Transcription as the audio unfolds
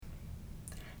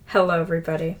Hello,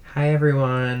 everybody. Hi,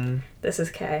 everyone. This is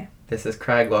Kay. This is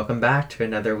Craig. Welcome back to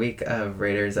another week of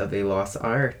Raiders of the Lost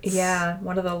Arts. Yeah,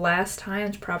 one of the last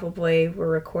times probably we're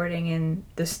recording in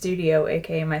the studio,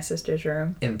 aka my sister's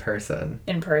room. In person.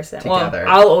 Together. Well,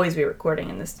 I'll always be recording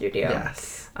in the studio.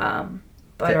 Yes.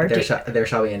 But there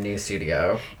shall be a new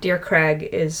studio. Dear Craig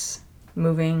is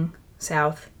moving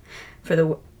south for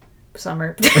the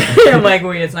summer. I'm like,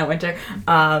 wait, it's not winter.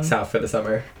 South for the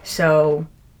summer. So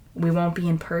we won't be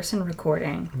in person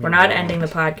recording. We're not ending the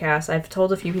podcast. I've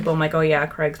told a few people, I'm like, oh yeah,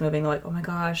 Craig's moving. They're like, oh my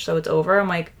gosh, so it's over? I'm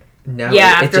like, no.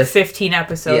 Yeah, after 15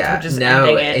 episodes, we're just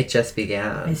ending it. It just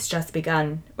began. It's just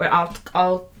begun.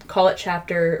 I'll call it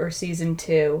chapter or season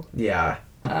 2. Yeah.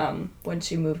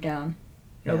 Once you move down.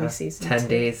 It'll be season 10 2.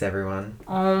 days, everyone.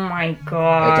 Oh my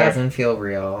god. It doesn't feel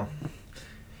real.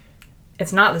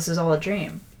 It's not. This is all a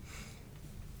dream.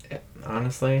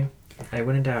 Honestly, I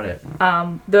wouldn't doubt it.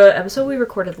 The episode we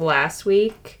recorded last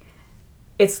week,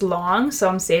 it's long, so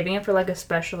I'm saving it for like a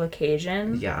special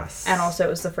occasion. Yes. And also, it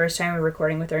was the first time we're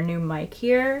recording with our new mic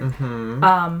here.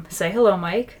 Mm-hmm. Say hello,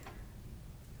 Mike.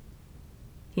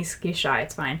 He's shy.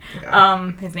 It's fine.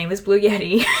 Yeah. His name is Blue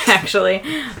Yeti, actually.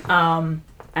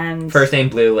 And first name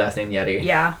Blue, last name Yeti.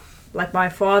 yeah, like my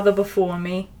father before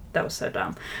me. That was so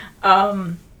dumb.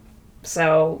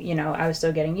 So, I was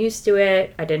still getting used to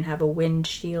it. I didn't have a wind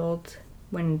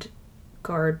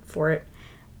guard for it.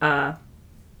 But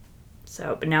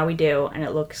now we do, and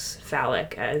it looks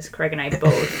phallic, as Craig and I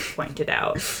both pointed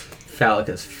out. Phallic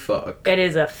as fuck. It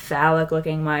is a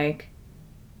phallic-looking mic.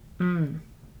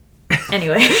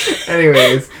 Anyway.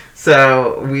 Anyways,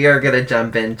 so we are going to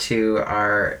jump into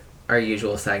our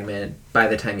usual segment. By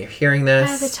the time you're hearing this...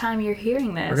 By the time you're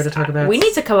hearing this... We're going to talk about... We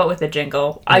need to come up with a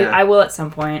jingle. Yeah. I will at some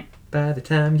point. By the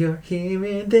time you're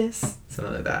hearing this...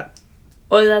 Something like that.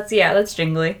 Well, that's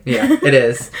jingly. Yeah, it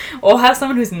is. We'll have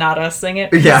someone who's not us sing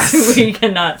it. Yes. We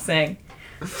cannot sing.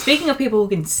 Speaking of people who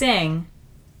can sing...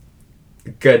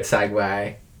 Good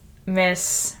segue.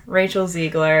 Miss Rachel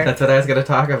Zegler. That's what I was going to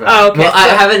talk about. Oh, okay. Well, I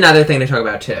have another thing to talk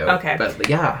about, too. Okay. But,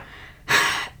 yeah.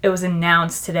 It was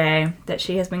announced today that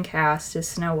she has been cast as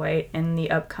Snow White in the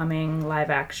upcoming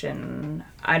live action.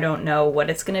 I don't know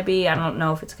what it's going to be. I don't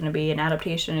know if it's going to be an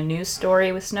adaptation, a news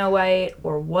story with Snow White,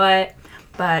 or what.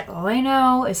 But all I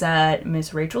know is that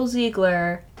Miss Rachel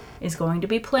Zegler is going to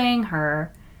be playing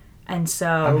her. And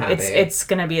so it's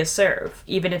going to be a serve.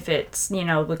 Even if it's,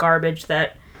 the garbage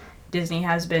that Disney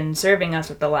has been serving us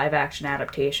with the live action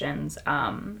adaptations,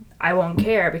 I won't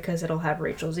care because it'll have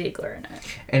Rachel Zegler in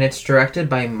it. And it's directed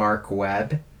by Mark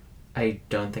Webb. I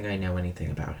don't think I know anything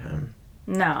about him.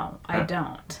 No, I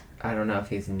don't. I don't know if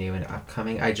he's new and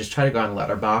upcoming. I just tried to go on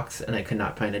Letterboxd and I could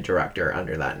not find a director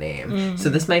under that name. So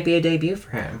this might be a debut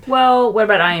for him. Well, what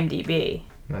about IMDb?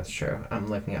 That's true. I'm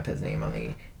looking up his name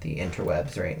on the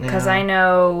interwebs right now. Because I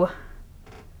know,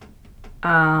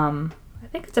 I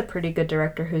think it's a pretty good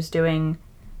director who's doing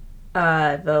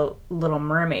the Little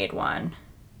Mermaid one.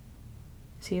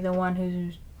 Is he the one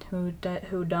who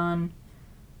done?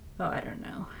 Oh, I don't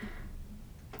know.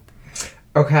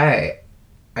 Okay,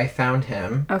 I found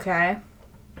him. Okay.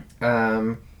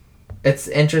 It's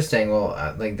interesting.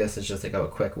 Well, this is just like a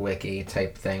quick wiki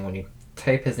type thing. When you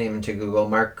type his name into Google,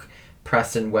 Mark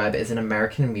Preston Webb is an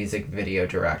American music video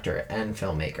director and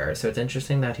filmmaker. So it's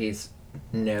interesting that he's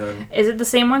known. Is it the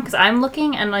same one? Because I'm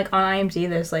looking and on IMDb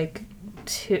there's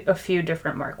a few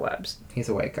different Mark Webbs. He's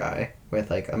a white guy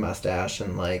with a mustache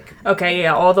and Okay,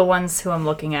 yeah, all the ones who I'm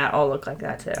looking at all look like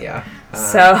that too. Yeah.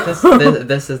 So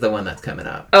this is the one that's coming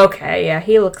up. Okay, yeah,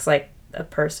 he looks like a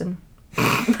person.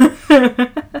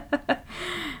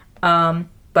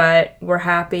 But we're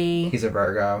happy. He's a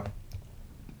Virgo.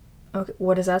 Okay,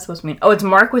 what is that supposed to mean? Oh, it's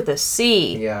Mark with a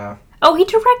C. Yeah. Oh, he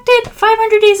directed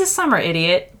 500 Days of Summer,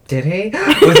 idiot. Did he?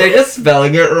 Was I just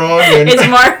spelling it wrong? It's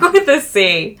Mark with a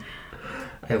C.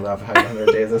 I love 500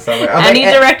 Days of Summer. And he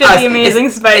directed The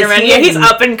Amazing Spider-Man. Yeah, he's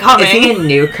up and coming. Is he a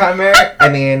newcomer? I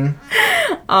mean...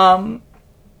 Yeah.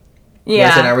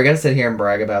 Listen, are we going to sit here and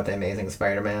brag about The Amazing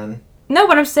Spider-Man? No,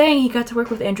 but I'm saying he got to work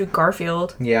with Andrew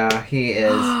Garfield. Yeah, he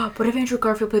is. What if Andrew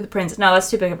Garfield played the prince? No, that's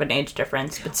too big of an age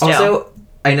difference, but still. Also,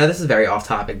 I know this is very off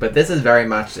topic, but this is very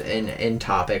much in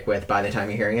topic with by the time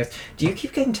you're hearing this. Do you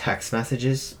keep getting text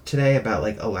messages today about,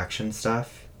 election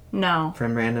stuff? No.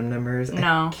 From random numbers?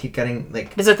 No. I keep getting,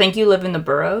 Does it think you live in the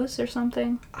boroughs or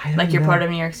something? I don't know. You're part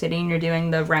of New York City and you're doing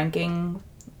the ranking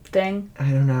thing? I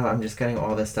don't know. I'm just getting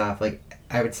all this stuff.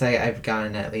 I would say I've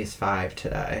gotten at least 5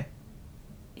 today.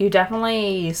 You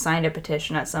definitely signed a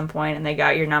petition at some point and they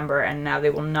got your number and now they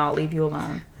will not leave you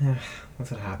alone.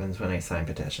 That's what happens when I sign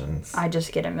petitions. I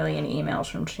just get a million emails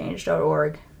from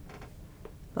change.org.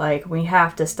 like, we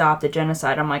have to stop the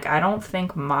genocide. I'm like, I don't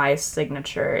think my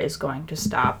signature is going to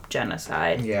stop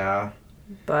genocide. Yeah.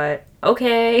 But,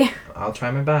 okay. I'll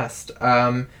try my best.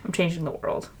 I'm changing the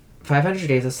world. 500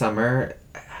 Days of Summer,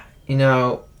 you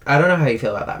know, I don't know how you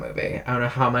feel about that movie. I don't know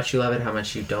how much you love it, how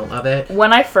much you don't love it.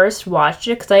 When I first watched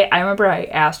it, because I remember I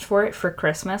asked for it for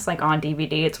Christmas, like, on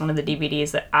DVD. It's one of the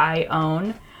DVDs that I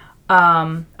own.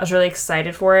 I was really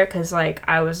excited for it because, like,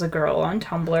 I was a girl on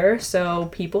Tumblr, so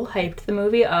people hyped the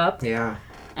movie up. Yeah.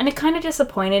 And it kind of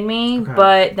disappointed me,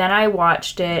 but then I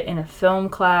watched it in a film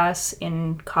class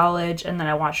in college, and then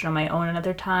I watched it on my own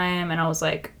another time, and I was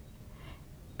like,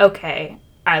 okay,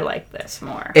 I like this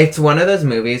more. It's one of those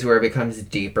movies where it becomes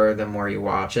deeper the more you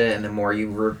watch it, and the more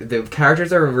the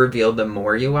characters are revealed the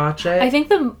more you watch it. I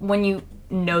think when you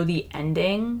know the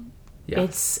ending,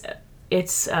 it's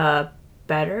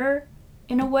better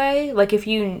in a way. Like, if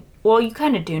you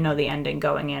kind of do know the ending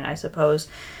going in, I suppose,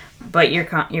 but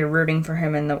you're rooting for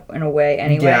him in a way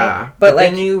anyway. Yeah, but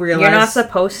like, then you realize you're not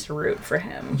supposed to root for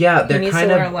him. Yeah, they're he needs kind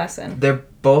to of learn a lesson. They're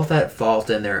both at fault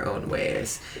in their own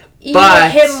ways. But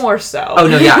him more so. Oh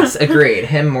no, yes, agreed.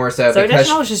 Him more so so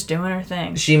because was just doing her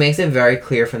thing. She makes it very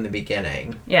clear from the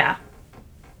beginning. Yeah.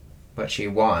 What she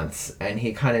wants, and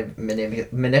he kind of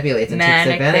manipulates and Manic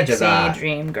takes advantage Pixie of that.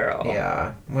 Dream girl.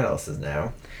 Yeah. What else is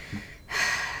new?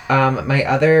 By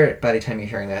the time you're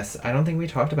hearing this, I don't think we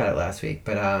talked about it last week,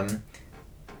 but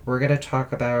we're gonna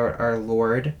talk about our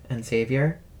Lord and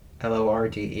Savior,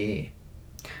 Lorde. We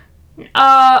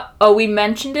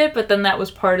mentioned it, but then that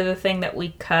was part of the thing that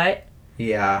we cut.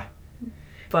 Yeah.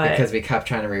 But because we kept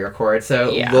trying to re-record.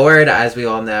 So yeah. Lorde, as we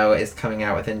all know, is coming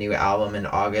out with a new album in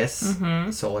August,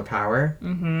 Solar Power.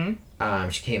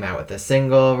 She came out with a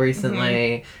single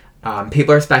recently.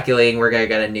 People are speculating we're going to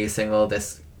get a new single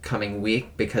this coming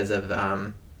week because of...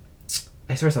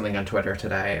 I saw something on Twitter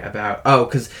today about...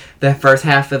 because the first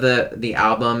half of the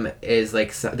album is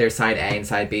like... There's side A and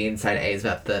side B, and side A is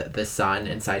about the sun,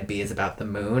 and side B is about the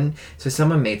moon. So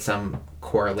someone made some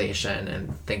correlation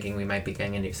and thinking we might be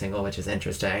getting a new single, which is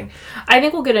interesting. I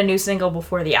think we'll get a new single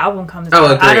before the album comes out.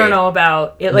 Agreed. I don't know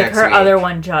about it. Like, her other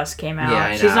one just came out.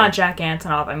 Yeah, she's not Jack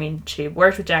Antonoff. I mean, she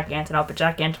worked with Jack Antonoff, but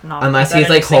Jack Antonoff... Unless he's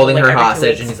like holding her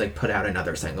hostage and he's like, put out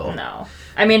another single. No.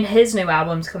 I mean, his new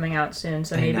album's coming out soon,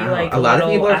 so maybe like a lot of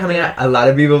people are coming out. A lot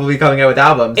of people will be coming out with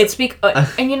albums. It's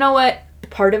and you know what?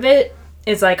 Part of it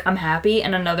is like, I'm happy,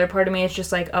 and another part of me is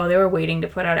just like, oh, they were waiting to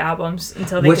put out albums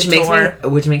until they could tour.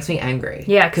 Which makes me angry.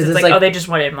 Yeah, because it's like, oh, they just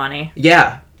wanted money.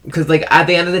 Yeah, because like at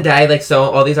the end of the day, like, so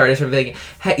all these artists are like,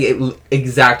 hey,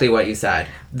 exactly what you said.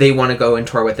 They want to go and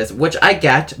tour with this, which I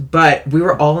get, but we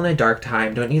were all in a dark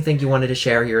time. Don't you think you wanted to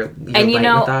share your light with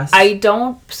us? I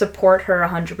don't support her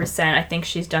 100%. I think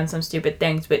she's done some stupid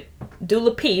things, but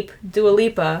Dua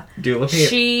Lipa,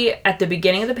 she, at the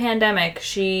beginning of the pandemic,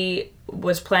 she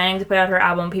was planning to put out her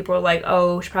album. People were like,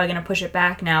 oh, she's probably going to push it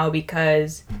back now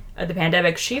because of the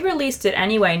pandemic. She released it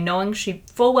anyway, knowing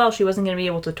full well she wasn't going to be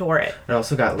able to tour it. It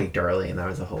also got leaked early, and that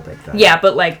was a whole big thing. Yeah,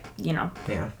 but like, you know.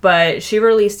 Yeah. But she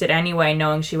released it anyway,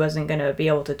 knowing she wasn't going to be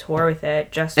able to tour with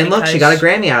it. And look, she got a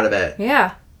Grammy out of it.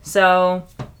 Yeah. So,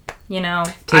 you know.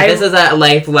 Take this as a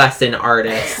life lesson,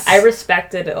 artists. I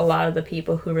respected a lot of the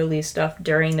people who released stuff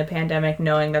during the pandemic,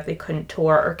 knowing that they couldn't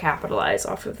tour or capitalize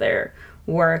off of their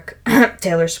work.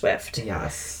 Taylor Swift.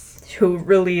 Yes. Who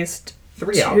released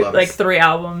 3 albums. Like 3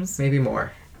 albums. Maybe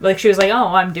more. Like, she was like, oh,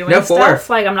 I'm doing 4. stuff.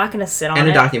 Like, I'm not going to sit on it. And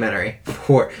a documentary.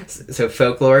 4. So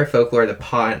Folklore, the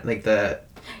Pond, like the...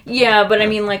 Yeah, but I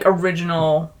mean, like,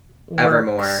 original works.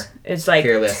 Evermore. It's like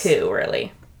Fearless. 2,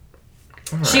 really.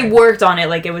 Right. She worked on it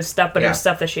like it was stuff, but it was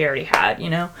stuff that she already had, you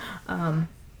know?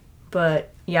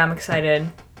 But, yeah, I'm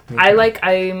excited.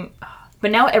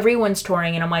 But now everyone's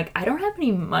touring, and I'm like, I don't have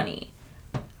any money.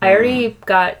 I already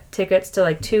got tickets to,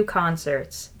 like, 2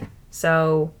 concerts.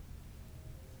 So,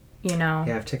 you know.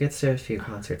 Yeah, I have tickets to a few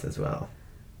concerts as well.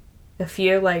 A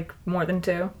few, like, more than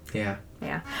 2? Yeah.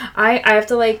 Yeah. I have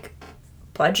to, like,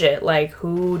 budget. Like,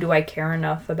 who do I care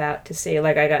enough about to see?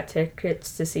 Like, I got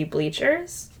tickets to see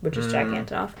Bleachers, which is Jack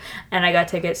Antonoff. And I got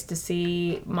tickets to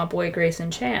see my boy Grayson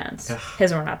Chance. Ugh.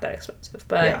 His were not that expensive,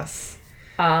 but... Yes.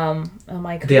 I'm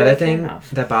like, the other thing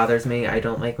that bothers me, I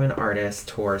don't like when artists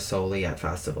tour solely at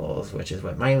festivals, which is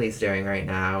what Miley's doing right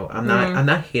now. I'm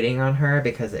not hating on her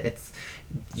because it's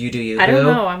you do. I don't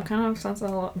know. I'm kind of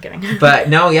sensitive. I'm kidding. But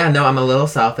no, I'm a little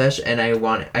selfish, and I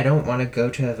don't want to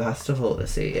go to a festival to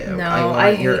see you. No,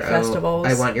 I hate festivals.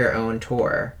 I want your own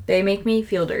tour. They make me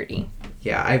feel dirty.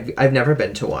 Yeah, I've never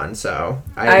been to one, so...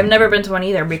 I've never been to one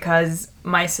either, because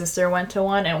my sister went to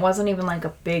one, and it wasn't even, like,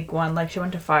 a big one. Like, she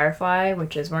went to Firefly,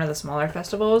 which is one of the smaller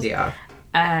festivals. Yeah.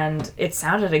 and it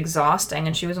sounded exhausting,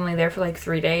 and she was only there for like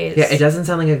 3 days. Yeah, it doesn't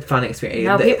sound like a fun experience.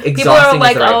 No, people are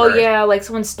like, oh yeah, like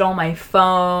someone stole my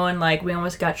phone, like we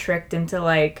almost got tricked into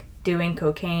like doing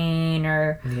cocaine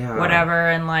or whatever,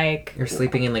 and like you're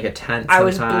sleeping in like a tent I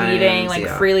was bleeding, like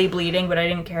freely bleeding, but I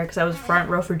didn't care because I was front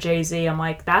row for Jay-Z. I'm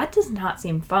like, that does not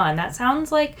seem fun. That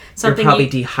sounds like something you're probably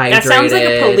dehydrated. That sounds like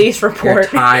a police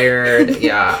report. You're tired.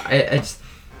 Yeah, it's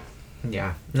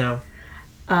no.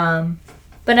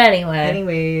 But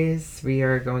anyways, we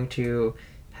are going to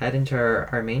head into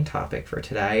our main topic for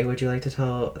today. Would you like to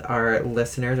tell our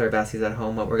listeners, our besties at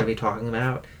home, what we're going to be talking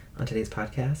about on today's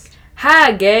podcast?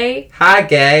 Hi, gay. Hi,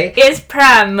 gay. It's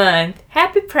Pride Month.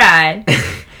 Happy Pride.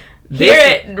 Here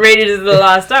at Raiders of the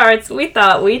Lost Arts, we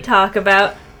thought we'd talk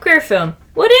about queer film.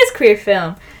 What is queer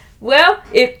film? Well,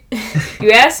 if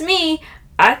you ask me,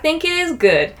 I think it is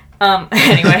good.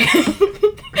 Anyway.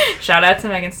 Shout out to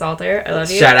Megan Stalter. I love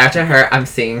you. Shout out to her. I'm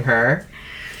seeing her.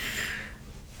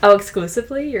 Oh,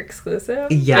 exclusively? You're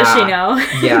exclusive? Yeah. Does she know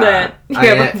that you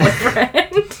have a boyfriend?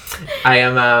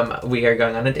 We are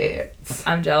going on a date.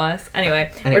 I'm jealous.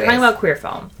 Anyways, we're talking about queer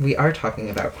film. We are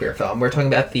talking about queer film. We're talking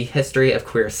about the history of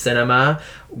queer cinema,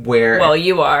 where... Well,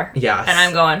 you are. Yes. And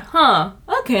I'm going,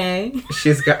 okay.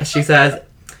 She says,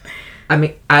 I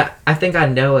mean, I think I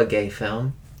know a gay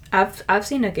film. I've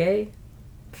seen a gay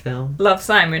film. Love,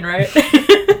 Simon, right?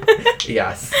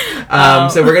 Yes. So I'm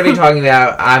going to be talking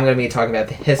about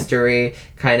the history,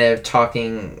 kind of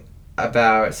talking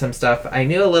about some stuff I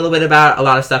knew a little bit about, a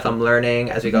lot of stuff I'm learning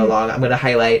as we go along. I'm going to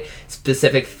highlight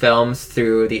specific films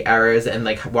through the eras and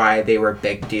like why they were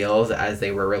big deals as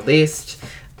they were released.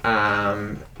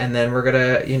 And then we're going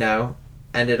to,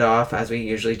 end it off as we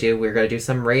usually do. We're going to do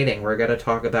some rating. We're going to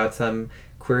talk about some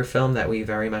queer film that we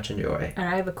very much enjoy. And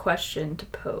I have a question to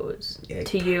pose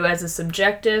to you as a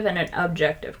subjective and an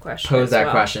objective question. Pose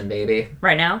that question, baby.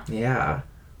 Right now? Yeah.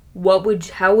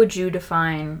 How would you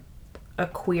define a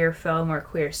queer film or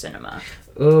queer cinema?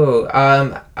 Ooh,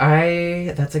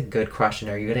 that's a good question.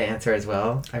 Are you going to answer as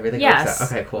well? I really hope so.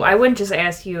 Okay, cool. I wouldn't just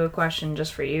ask you a question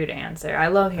just for you to answer. I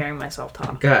love hearing myself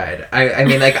talk. Good. I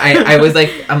mean, like, I was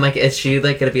like, I'm like, is she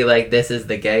like going to be like, this is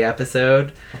the gay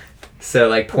episode? So,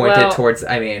 like, pointed towards,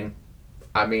 I mean,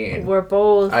 we're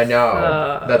both... I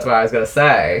know. That's what I was going to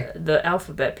say. The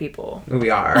alphabet people. We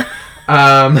are.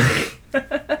 I'm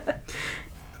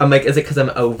like, is it because I'm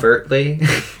overtly?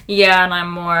 Yeah, and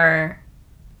I'm more...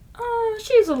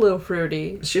 she's a little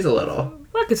fruity. She's a little.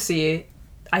 I could see it.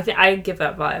 I give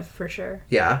that vibe, for sure.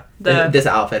 Yeah. This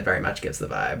outfit very much gives the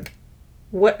vibe.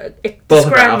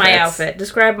 Describe my outfit.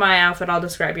 Describe my outfit. I'll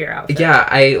describe your outfit.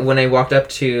 Yeah, when I walked up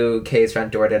to Kay's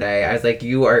front door today, I was like,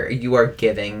 you are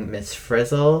giving Miss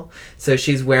Frizzle. So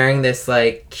she's wearing this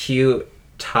like cute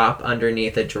top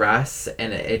underneath a dress,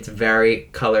 and it's very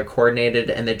color coordinated,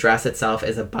 and the dress itself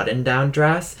is a button down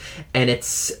dress, and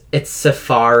it's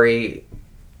safari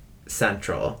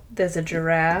central. There's a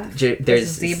giraffe. There's a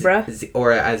zebra.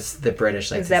 Or as the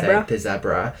British like zebra. to say, the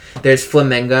zebra. There's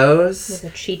flamingos. There's a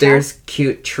cheetah. There's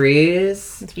cute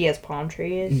trees. He has palm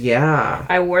trees. Yeah.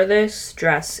 I wore this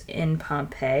dress in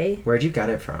Pompeii. Where'd you get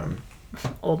it from?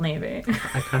 Old Navy.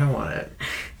 I kind of want it.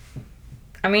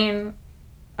 I mean,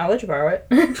 I'll let you borrow it.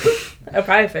 It'll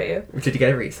probably fit you. Did you get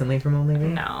it recently from Old Navy?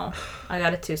 No. I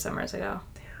got it 2 summers ago.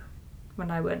 Damn.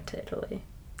 When I went to Italy.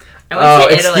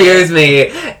 Excuse me.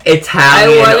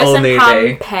 Italian Old Navy.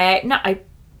 Pompeii. No,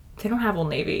 they don't have Old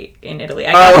Navy in Italy.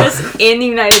 I got this in the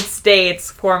United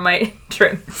States for my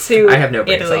trip to I have no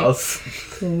brain Italy. cells.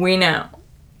 We know.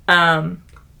 And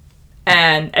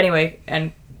anyway,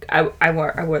 and I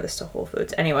wore this to Whole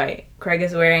Foods. Anyway, Craig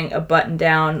is wearing a button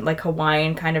down like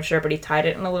Hawaiian kind of shirt, but he tied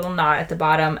it in a little knot at the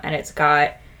bottom, and it's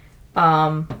got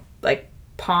like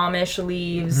palmish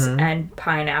leaves and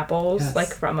pineapples,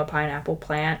 like from a pineapple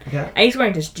plant. Yeah. And he's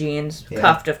wearing just jeans,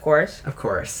 cuffed, of course. Of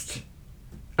course.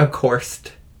 Of course.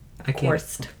 I can't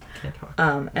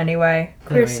talk. Anyway,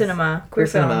 queer cinema. Queer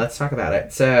cinema, let's talk about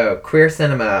it. So, queer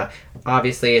cinema,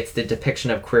 obviously it's the depiction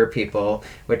of queer people,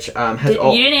 which has...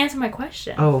 You didn't answer my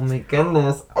question. Oh my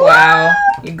goodness. Wow.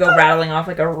 You go rattling off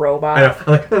like a robot. I know.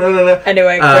 I'm like, no.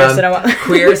 Anyway, queer cinema.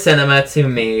 Queer cinema to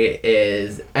me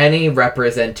is any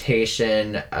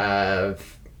representation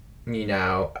of,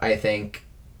 I think...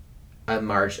 the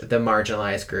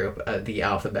marginalized group, the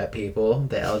alphabet people,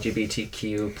 the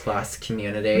LGBTQ plus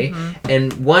community,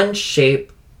 in one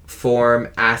shape, form,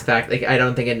 aspect. Like, I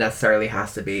don't think it necessarily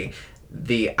has to be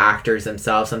the actors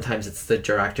themselves. Sometimes it's the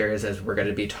directors, as we're going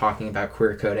to be talking about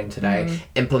queer coding today,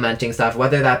 implementing stuff,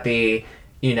 whether that be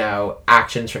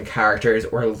actions from characters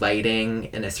or lighting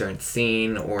in a certain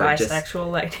scene or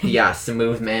bisexual lighting. Yes,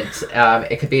 movement.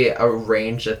 It could be a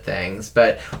range of things,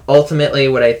 but ultimately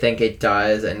what I think it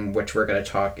does, and which we're going to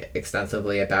talk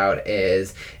extensively about,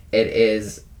 is it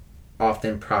is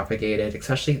often propagated,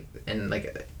 especially in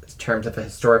like terms of a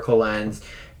historical lens,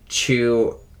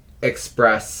 to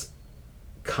express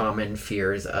common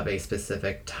fears of a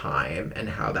specific time and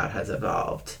how that has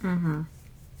evolved. Mm-hmm.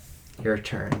 Your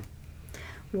turn.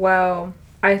 Well,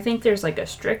 I think there's like a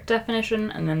strict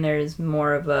definition, and then there's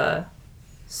more of a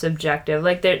subjective.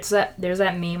 Like there's that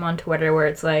meme on Twitter where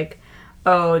it's like,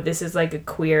 oh, this is like a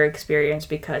queer experience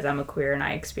because I'm a queer and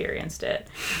I experienced it.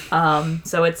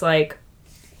 So it's like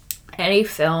any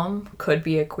film could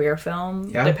be a queer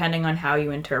film, depending on how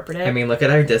you interpret it. I mean, look at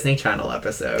our Disney Channel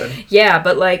episode. Yeah,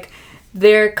 but like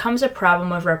there comes a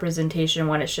problem of representation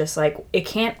when it's just like it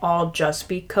can't all just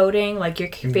be coding. Like your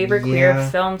favorite queer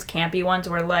films can't be ones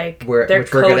where like they're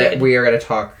coded. We are gonna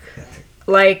talk.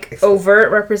 Like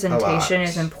overt representation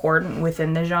is important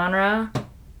within the genre.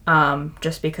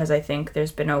 Just because I think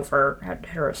there's been overt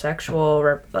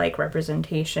heterosexual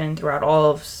representation throughout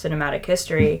all of cinematic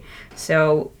history.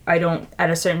 So I don't, at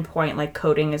a certain point, like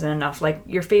coding isn't enough. Like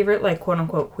your favorite like quote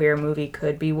unquote queer movie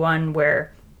could be one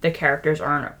where the characters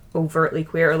aren't overtly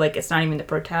queer, or like it's not even the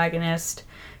protagonist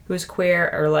who's queer,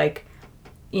 or like,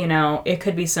 it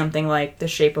could be something like The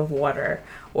Shape of Water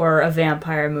or a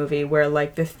vampire movie where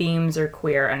like the themes are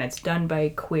queer and it's done by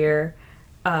queer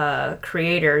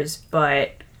creators,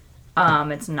 but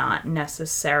it's not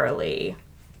necessarily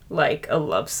like a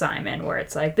Love, Simon where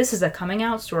it's like this is a coming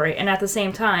out story, and at the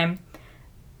same time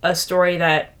a story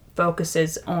that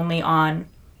focuses only on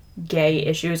gay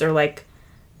issues, or like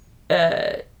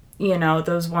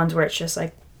those ones where it's just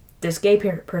like this gay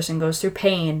person goes through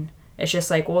pain. It's just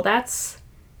like, well, that's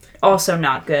also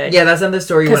not good. Yeah, that's not the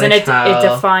story you want to tell. Because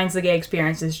then it defines the gay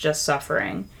experience as just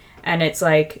suffering. And it's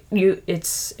like,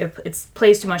 it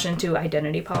plays too much into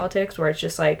identity politics, where it's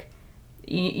just like,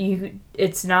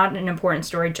 it's not an important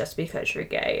story just because you're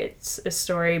gay. It's a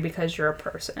story because you're a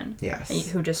person.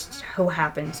 Yes. Who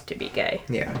happens to be gay.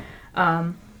 Yeah.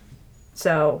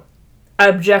 So,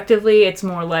 objectively, it's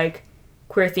more like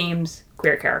queer themes,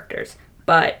 queer characters.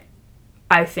 But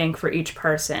I think for each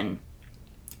person,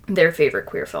 their favorite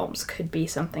queer films could be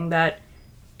something that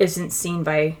isn't seen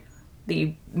by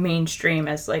the mainstream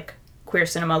as like queer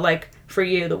cinema. Like for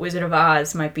you, The Wizard of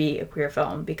Oz might be a queer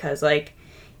film because like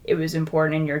it was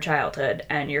important in your childhood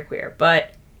and you're queer.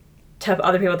 But to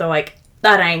other people, they're like,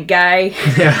 that ain't gay.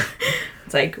 Yeah.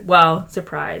 It's like, well,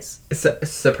 surprise.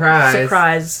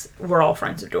 Surprise. We're all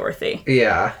friends with Dorothy.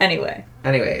 Yeah.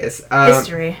 Anyways.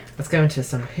 History. Let's go into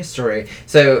some history.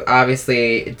 So,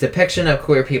 obviously, depiction of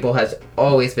queer people has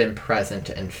always been present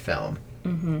in film.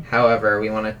 Mm-hmm. However, we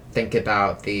want to think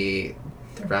about the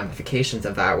ramifications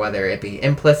of that, whether it be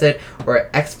implicit or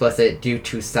explicit due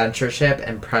to censorship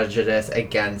and prejudice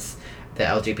against the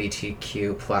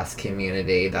LGBTQ plus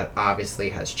community that obviously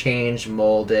has changed,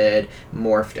 molded,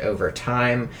 morphed over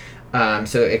time.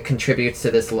 So it contributes to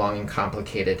this long and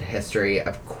complicated history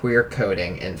of queer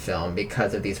coding in film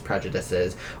because of these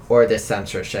prejudices or this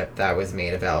censorship that was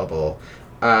made available.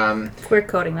 Queer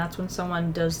coding, that's when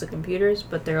someone does the computers,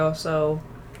 but they're also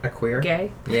a queer?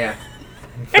 Gay? Yeah.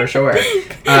 For sure.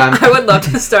 I would love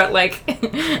to start like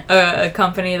a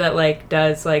company that like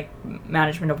does like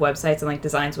management of websites and like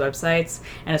designs websites,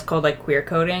 and it's called like queer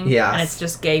coding. Yeah, and it's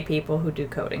just gay people who do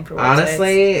coding for websites.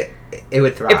 Honestly, it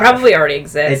would thrive. It probably already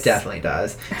exists. It definitely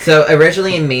does. So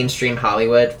originally in mainstream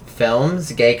Hollywood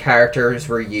films, gay characters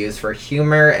were used for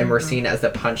humor and were seen as the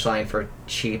punchline for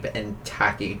cheap and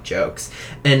tacky jokes.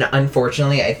 And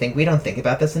unfortunately, I think we don't think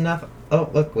about this enough. Oh,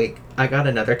 look, wait, I got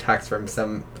another text from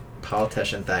some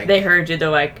politician thing. They heard you, they're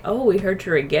like, oh, we heard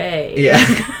you're a gay.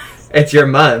 Yeah. It's your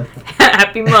month.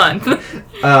 Happy month.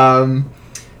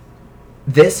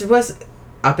 This was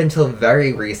up until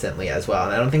very recently as well,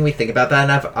 and I don't think we think about that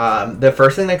enough. The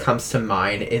first thing that comes to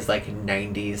mind is like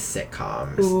 90s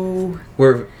sitcoms. Ooh.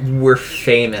 We're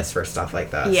famous for stuff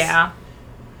like this. Yeah.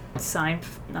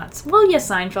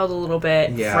 Seinfeld a little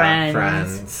bit. Yeah,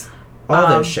 Friends. All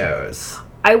those shows.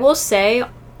 I will say,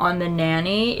 on The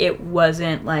Nanny, it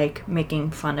wasn't like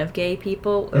making fun of gay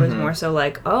people. It was more so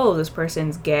like, oh, this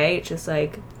person's gay. It's just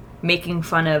like making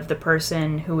fun of the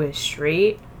person who is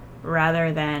straight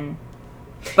rather than,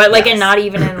 but like, and not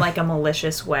even in like a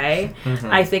malicious way.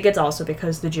 I think it's also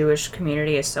because the Jewish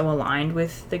community is so aligned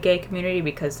with the gay community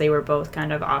because they were both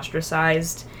kind of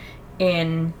ostracized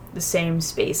in the same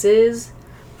spaces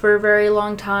for a very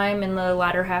long time in the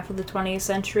latter half of the 20th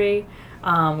century.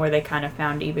 Where they kind of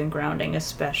found even grounding,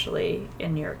 especially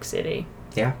in New York City.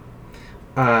 Yeah.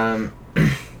 Um,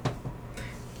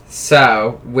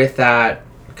 so, with that,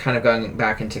 kind of going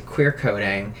back into queer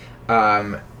coding,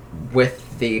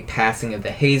 with the passing of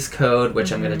the Hays Code,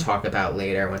 which I'm going to talk about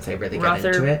later once I really get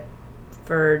into it.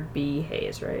 Rutherford B.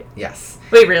 Hayes, right? Yes.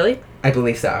 Wait, really? I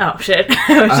believe so. Oh, shit.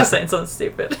 I was just saying something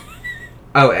stupid.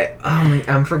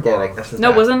 I'm forgetting. This is no,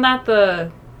 bad. wasn't that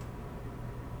the...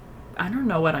 I don't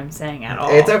know what I'm saying at all.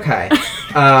 It's okay.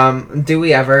 Do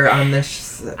we ever on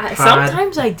this pod?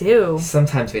 Sometimes I do.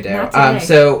 Sometimes we do. Not today.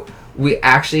 So we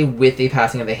actually, with the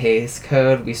passing of the Hays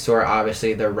Code, we saw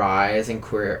obviously the rise in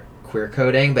queer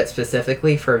coding, but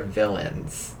specifically for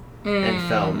villains in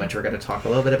film, which we're going to talk a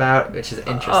little bit about, which is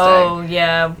interesting. Oh,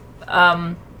 yeah.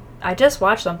 I just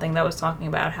watched something that was talking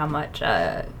about how much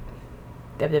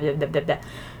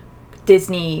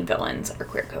Disney villains are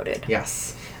queer coded.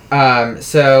 Yes.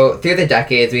 So through the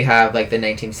decades, we have like the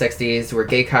 1960s, where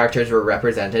gay characters were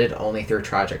represented only through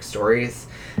tragic stories.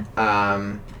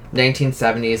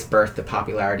 1970s birthed the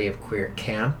popularity of queer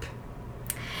camp.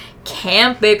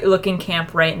 Camp, baby, looking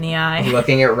camp right in the eye.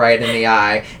 Looking it right in the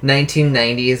eye.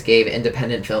 1990s gave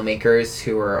independent filmmakers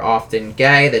who were often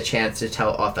gay the chance to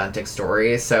tell authentic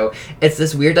stories. So it's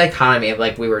this weird dichotomy of,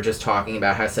 like we were just talking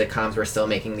about, how sitcoms were still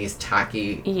making these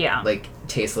tacky, like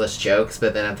tasteless jokes,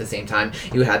 but then at the same time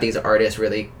you had these artists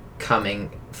really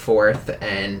coming forth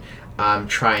and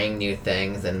trying new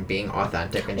things and being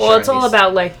authentic. And well, it's all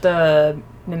about like the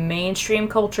mainstream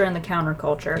culture and the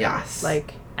counterculture. Yes.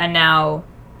 Like, and now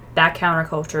that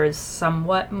counterculture is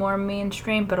somewhat more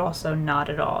mainstream, but also not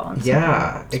at all.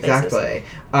 Yeah, exactly.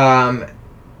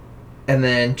 And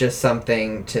then just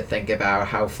something to think about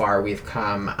how far we've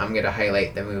come. I'm going to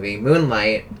highlight the movie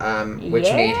Moonlight,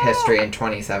 which made history in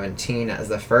 2017 as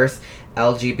the first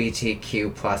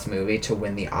LGBTQ plus movie to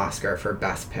win the Oscar for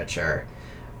Best Picture.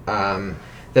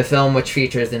 The film, which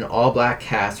features an all-black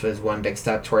cast, was one big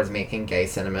step towards making gay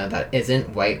cinema that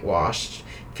isn't whitewashed,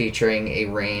 featuring a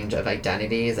range of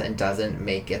identities and doesn't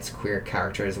make its queer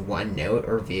characters one note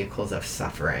or vehicles of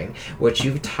suffering, which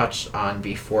you've touched on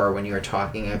before when you were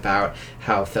talking about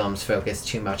how films focus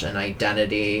too much on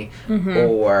identity,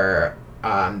 or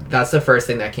that's the first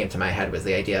thing that came to my head was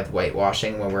the idea of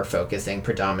whitewashing, when we're focusing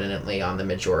predominantly on the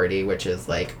majority, which is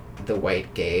like the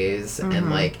white gays. And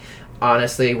like,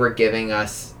 honestly, when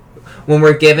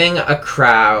we're giving a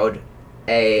crowd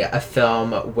a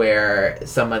film where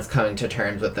someone's coming to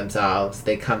terms with themselves,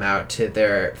 they come out to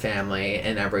their family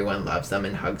and everyone loves them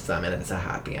and hugs them and it's a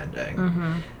happy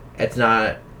ending. It's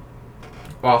not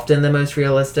often the most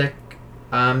realistic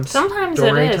sometimes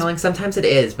storytelling. it is. Sometimes it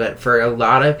is, but for a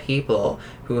lot of people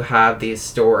who have these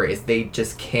stories, they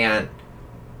just can't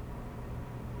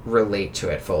relate to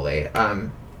it fully.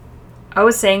 I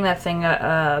was saying that thing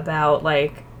about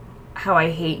like how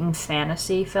I hate in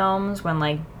fantasy films when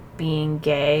like being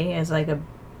gay is like a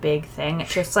big thing.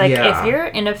 It's just like, if you're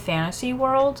in a fantasy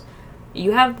world,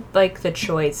 you have like the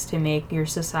choice to make your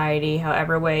society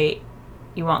however way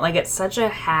you want. Like, it's such a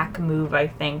hack move, I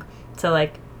think, to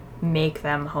like make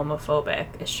them homophobic.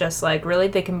 It's just like, really,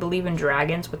 they can believe in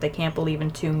dragons, but they can't believe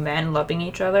in two men loving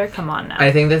each other? Come on now.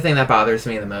 I think the thing that bothers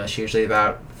me the most usually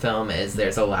about film is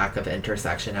there's a lack of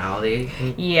intersectionality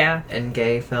in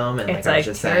gay film. And it's like I was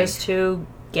just saying, there's two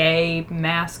gay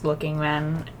mask-looking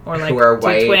men, or like who are two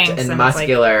white twinks, and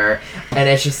muscular, and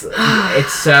it's just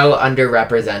it's so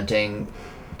underrepresenting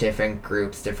different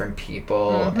groups, different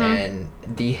people, and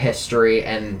the history.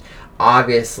 And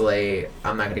obviously,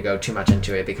 I'm not going to go too much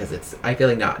into it because it's, I feel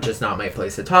like, not my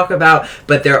place to talk about.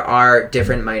 But there are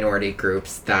different minority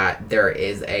groups that there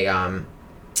is a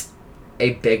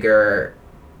bigger.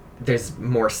 There's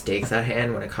more stakes at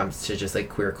hand when it comes to just like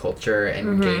queer culture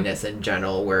and gayness in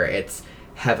general, where it's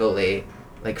heavily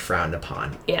like frowned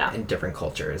upon in different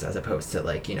cultures as opposed to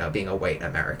like, you know, being a white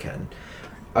American.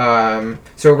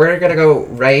 So we're gonna go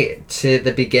right to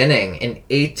the beginning in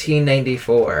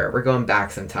 1894. We're going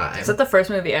back some time. Is that the first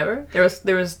movie ever? There was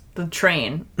the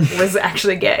train was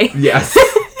actually gay. Yes.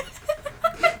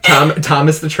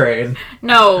 Thomas the Train.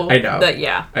 No. I know.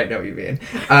 I know what you mean.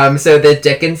 So the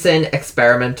Dickinson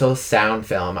experimental sound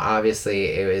film, obviously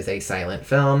it was a silent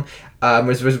film,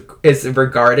 is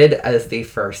regarded as the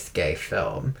first gay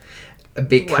film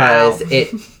because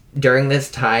during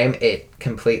this time it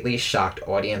completely shocked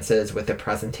audiences with the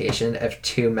presentation of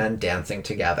two men dancing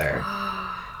together.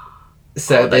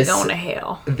 So they're going to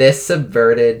hell. This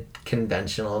subverted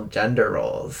conventional gender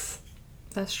roles.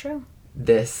 That's true.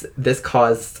 This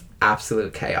caused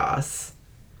absolute chaos.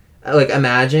 Like,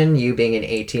 imagine you being in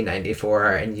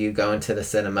 1894 and you go into the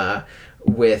cinema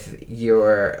with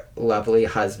your lovely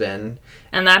husband.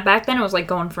 And that back then it was like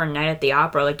going for a night at the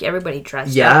opera. Like everybody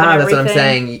dressed up. Yeah, And that's what I'm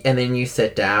everything. saying. And then you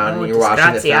sit down Oh, and you're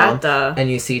watching the film, disgraziata. and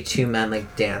you see two men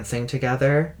like dancing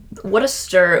together. What a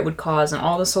stir it would cause in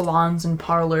all the salons and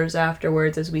parlors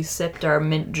afterwards as we sipped our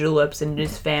mint juleps and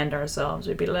just fanned ourselves.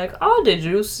 We'd be like, oh, did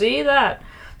you see that?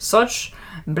 Such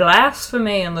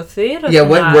blasphemy in the theater. Yeah,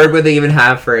 what tonight. word would they even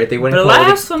have for it? They wouldn't call it.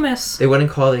 Blasphemous. They wouldn't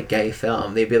call it a gay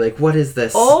film. They'd be like, "What is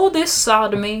this?" Oh, this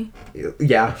sodomy.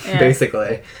 Yeah,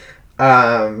 basically.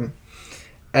 And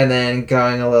then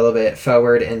going a little bit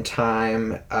forward in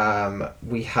time,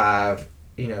 we have,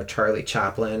 Charlie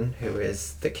Chaplin, who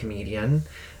is the comedian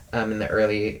in the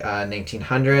early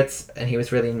 1900s, and he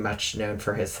was really much known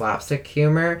for his slapstick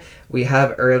humor. We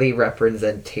have early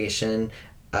representation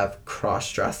of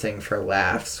cross-dressing for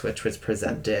laughs, which was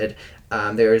presented.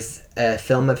 There's a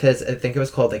film of his, I think it was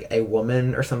called like A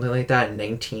Woman or something like that, in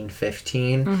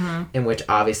 1915, in which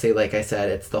obviously, like I said,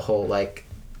 it's the whole like,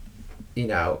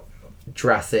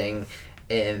 dressing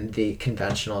in the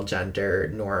conventional gender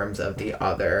norms of the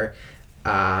other,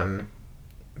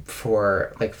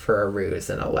 for a ruse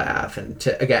and a laugh. And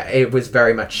again, it was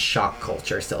very much shock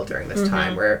culture still during this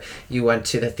time, where you went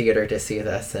to the theater to see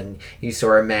this and you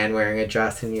saw a man wearing a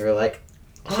dress and you were like,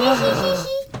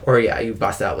 or you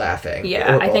bust out laughing.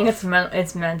 Yeah, Or I think both.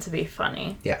 it's meant to be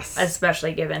funny. Yes.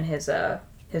 Especially given his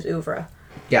oeuvre.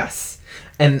 Yes.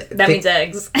 And That means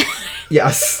eggs.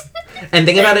 yes. And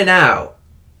think about it now.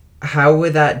 How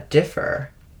would that differ?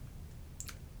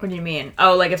 What do you mean?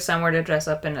 Oh, like if someone were to dress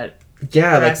up in a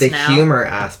Yeah, like dress the now? humor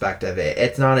aspect of it.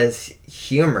 It's not as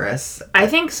humorous. I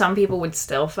think some people would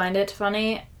still find it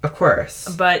funny, Of course.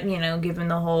 but, given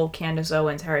the whole Candace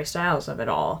Owens, Harry Styles of it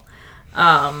all,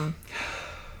 I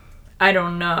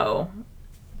don't know.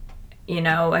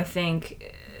 I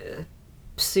think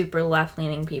super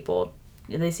left-leaning people,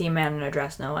 they see a man in a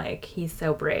dress and they're like, he's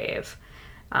so brave.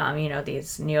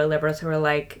 These neoliberals who are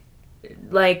like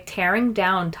tearing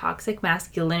down toxic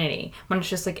masculinity when it's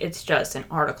just like, it's just an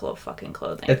article of fucking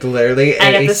clothing. It's literally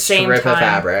And at a the same strip of time,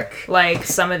 fabric. Like,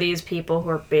 some of these people who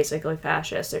are basically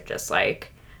fascists are just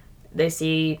like, they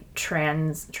see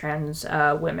trans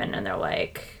women and they're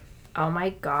like, oh my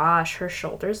gosh, her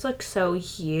shoulders look so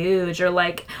huge. Or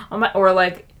like, on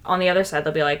the other side,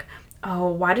 they'll be like, oh,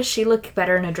 why does she look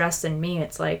better in a dress than me?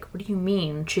 It's like, what do you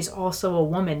mean? She's also a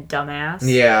woman, dumbass.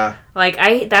 Yeah.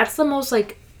 Like, that's the most,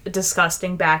 like,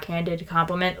 disgusting backhanded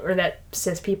compliment, or that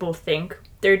cis people think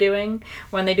they're doing.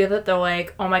 When they do that, they're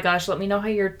like, oh my gosh, let me know how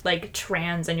you're, like,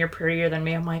 trans and you're prettier than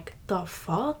me. I'm like, the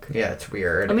fuck? Yeah, it's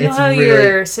weird. Let me know It's how really,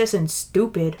 you're cis and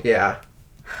stupid. Yeah.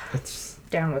 It's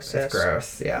Down with cis.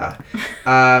 gross, yeah.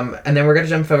 And then we're going to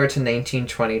jump forward to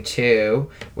 1922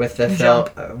 with the film,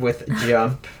 with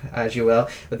Jump, as you will,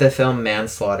 with the film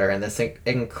Manslaughter, and this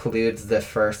includes the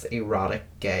first erotic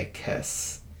gay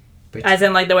kiss As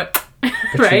in, like, the way,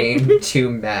 right? between two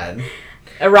men.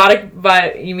 Erotic,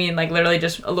 but you mean, like, literally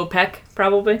just a little peck,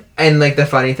 probably? And, like, the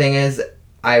funny thing is,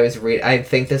 I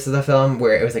think this is a film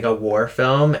where it was like a war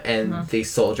film, and the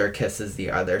soldier kisses the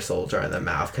other soldier in the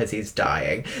mouth because he's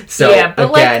dying. So yeah,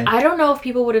 but again, like, I don't know if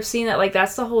people would have seen that. Like,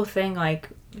 that's the whole thing. Like,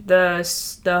 the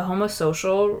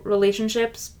homosocial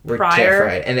relationships we're prior.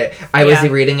 different. And I was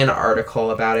Yeah. reading an article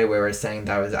about it where it was saying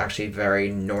that was actually very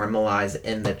normalized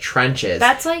in the trenches.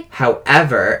 That's like,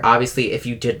 However, obviously, if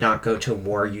you did not go to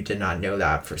war, you did not know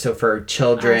that. So for I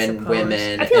children, suppose.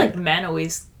 women, I feel and like men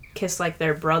always kiss like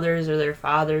their brothers or their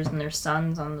fathers and their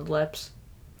sons on the lips.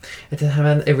 it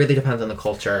really depends on the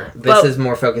culture. This But is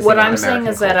more focusing What on I'm American saying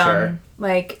is culture. that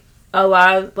like a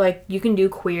lot of, like, you can do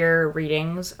queer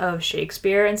readings of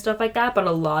Shakespeare and stuff like that, but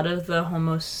a lot of the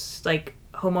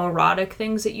homoerotic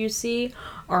things that you see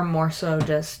are more so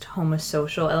just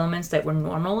homosocial elements that were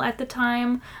normal at the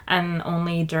time, and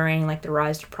only during, like, the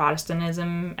rise to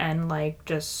Protestantism and, like,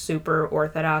 just super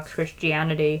Orthodox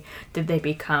Christianity did they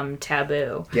become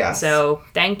taboo. Yes. So,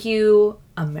 thank you,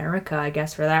 America, I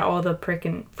guess, for that. All the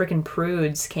frickin'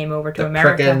 prudes came over to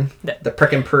America. The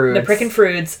prickin' prudes. The frickin'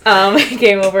 prudes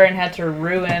came over and had to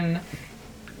ruin,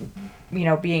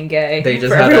 being gay They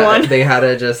just for had everyone. they had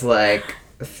to just like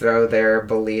throw their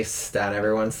beliefs down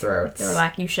everyone's throats. They were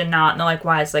like, you should not. And they're like,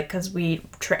 why? It's like, because we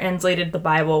translated the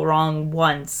Bible wrong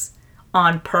once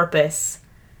on purpose.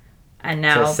 And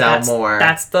now To sell more.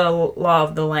 That's the law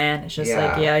of the land. It's just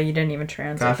Yeah. like, yeah, you didn't even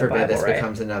translate God the forbid Bible this right.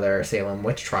 becomes another Salem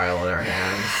witch trial in our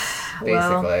hands,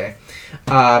 Well. basically.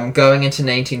 Going into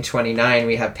 1929,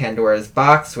 we have Pandora's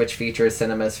Box, which features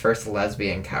cinema's first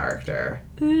lesbian character.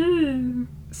 Ooh.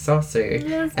 Saucy.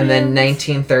 And then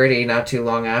 1930, not too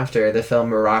long after, the film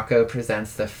Morocco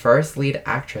presents the first lead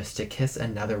actress to kiss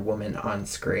another woman on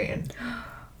screen.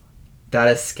 That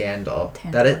is scandal.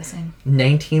 That is Tantalizing.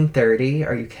 1930.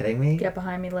 Are you kidding me? Get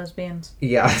behind me, lesbians.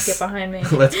 Yes. Get behind me.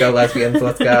 Let's go, lesbians.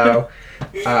 Let's go.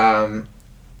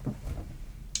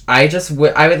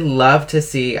 I would love to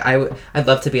see. I'd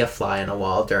love to be a fly on a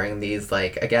wall during these,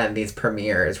 like, again, these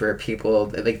premieres where people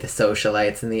like the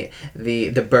socialites and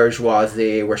the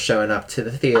bourgeoisie were showing up to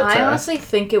the theater. I honestly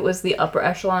think it was the upper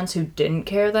echelons who didn't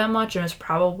care that much, and it was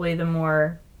probably the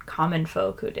more common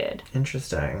folk who did.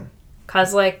 Interesting.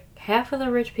 'Cause, like, half of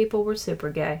the rich people were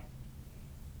super gay.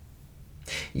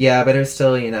 Yeah, but it was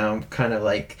still, kind of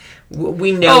like,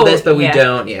 we know this, but we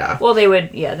don't, yeah. Well,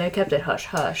 they kept it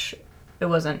hush-hush. It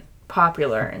wasn't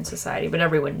popular in society, but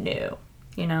everyone knew,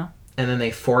 And then they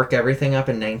fork everything up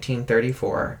in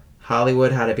 1934.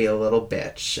 Hollywood had to be a little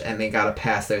bitch, and they got to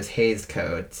pass those Hays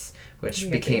Codes,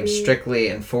 which became strictly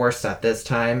enforced at this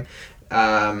time.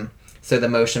 So the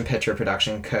Motion Picture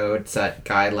Production Code set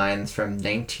guidelines from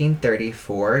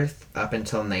 1934 up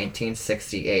until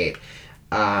 1968.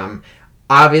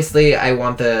 Obviously, I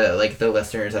want the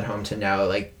listeners at home to know,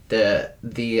 like, the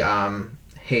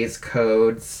Hays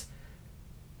Codes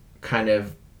kind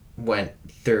of went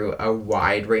through a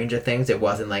wide range of things. It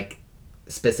wasn't, like,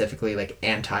 specifically, like,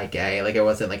 anti-gay. Like, it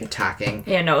wasn't, like, attacking.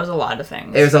 Yeah, no, it was a lot of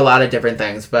things. It was a lot of different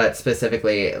things, but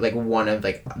specifically, like, one of,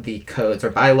 like, the codes or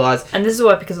bylaws. And this is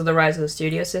because of the rise of the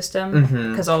studio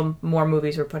system, because all more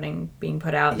movies were being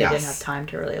put out. They didn't have time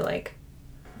to really, like...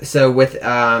 So with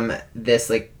this,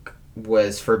 like,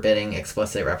 was forbidding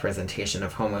explicit representation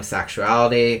of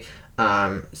homosexuality.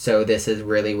 So this is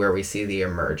really where we see the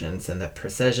emergence and the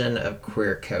precision of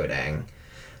queer coding.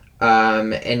 In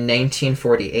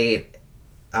 1948,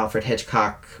 Alfred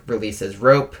Hitchcock releases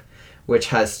Rope, which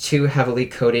has two heavily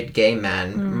coded gay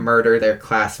men murder their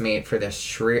classmate for the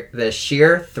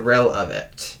sheer thrill of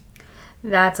it.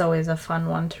 That's always a fun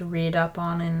one to read up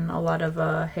on in a lot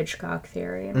of Hitchcock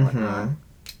theory and whatnot.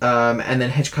 And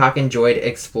then Hitchcock enjoyed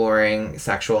exploring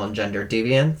sexual and gender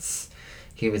deviance.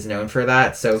 He was known for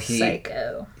that. So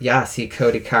Psycho. Yes, he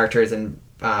coded characters in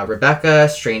Rebecca,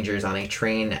 Strangers on a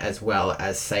Train, as well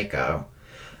as Psycho.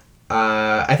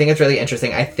 I think it's really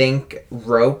interesting. I think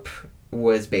Rope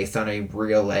was based on a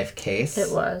real-life case.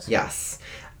 It was. Yes.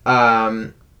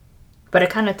 But it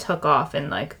kind of took off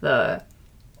in, like, the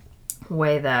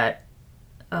way that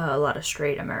a lot of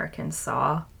straight Americans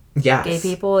saw gay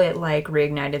people. It, like,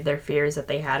 reignited their fears that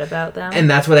they had about them. And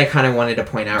that's what I kind of wanted to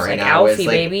point out right now. Alfie,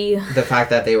 baby. The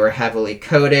fact that they were heavily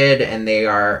coded and they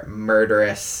are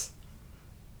murderous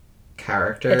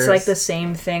characters. It's like the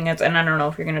same thing as, and I don't know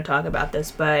if you're going to talk about this,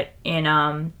 but in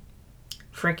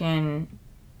freaking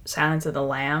Silence of the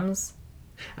Lambs.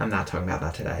 I'm not talking about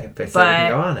that today, but we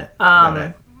can go on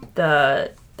it.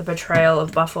 The portrayal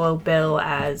of Buffalo Bill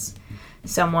as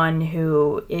someone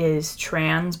who is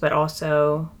trans, but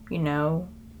also,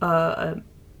 a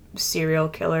serial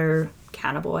killer,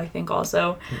 cannibal, I think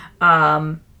also,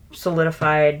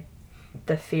 solidified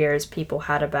the fears people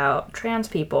had about trans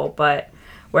people, but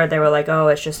where they were like, oh,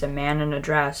 it's just a man in a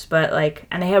dress. But, like,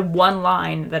 and they had one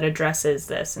line that addresses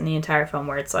this in the entire film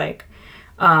where it's like,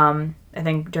 I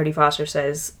think Jodie Foster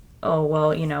says, oh,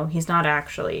 well, he's not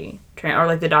actually trans. Or,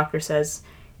 like, the doctor says,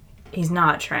 he's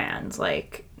not trans.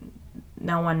 Like,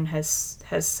 no one has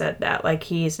said that. Like,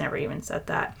 he's never even said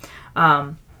that.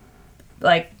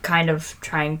 Like, kind of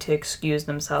trying to excuse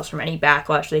themselves from any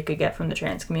backlash they could get from the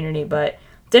trans community, but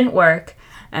didn't work.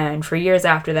 And for years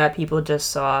after that, people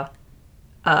just saw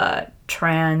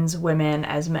trans women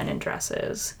as men in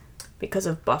dresses because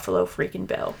of Buffalo freaking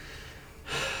Bill.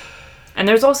 And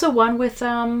there's also one with,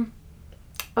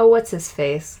 what's his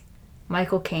face?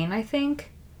 Michael Caine, I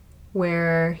think,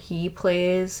 where he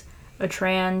plays a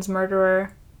trans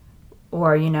murderer,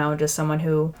 or, just someone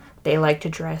who they like to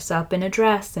dress up in a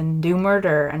dress and do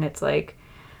murder, and it's like,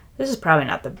 this is probably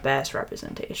not the best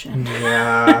representation.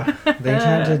 Yeah, they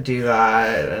tend to do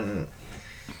that, and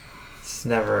it's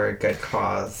never a good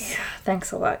cause. Yeah,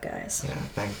 thanks a lot, guys. Yeah,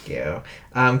 thank you.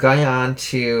 Going on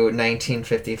to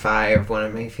 1955, one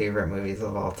of my favorite movies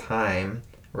of all time,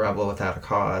 Rebel Without a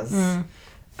Cause,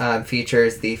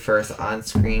 features the first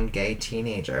on-screen gay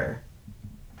teenager.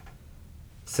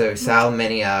 So Sal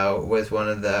Mineo was one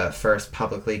of the first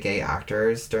publicly gay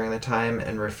actors during the time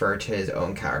and referred to his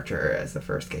own character as the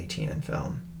first gay teen in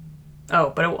film. Oh,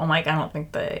 but I don't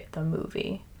think the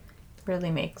movie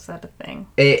really makes that a thing.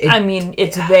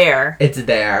 It's there. It's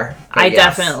there. I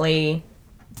definitely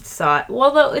saw it.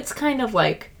 Well, though, it's kind of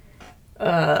like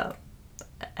Oedipal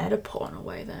in a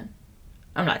way, then.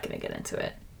 I'm not going to get into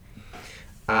it.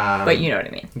 But you know what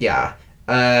I mean. Yeah.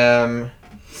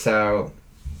 So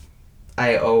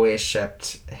I always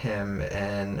shipped him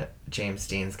and James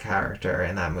Dean's character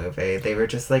in that movie. They were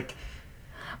just, like,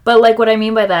 But like what I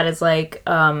mean by that is like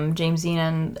James Dean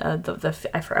and I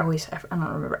don't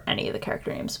remember any of the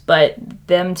character names, but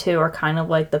them two are kind of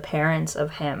like the parents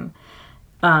of him.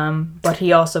 But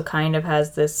he also kind of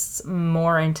has this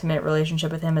more intimate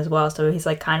relationship with him as well. So he's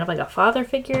like kind of like a father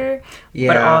figure,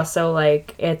 but also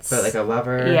like it's like a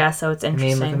lover. Yeah, so it's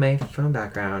interesting. Name with a phone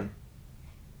background.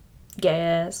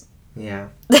 Yes. Yeah.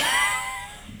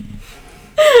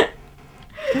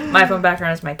 My phone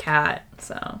background is my cat,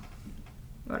 so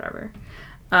whatever.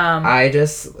 I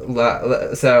just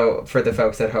so for the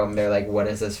folks at home, they're like, "What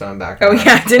is this phone background?" Oh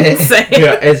yeah, I didn't say.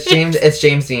 Yeah, it's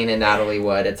James Dean and Natalie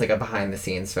Wood. It's like a behind the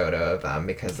scenes photo of them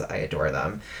because I adore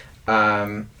them.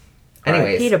 Anyways,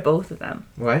 R.I.P. to both of them.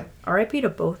 What? R.I.P. to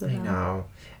both of them. I know,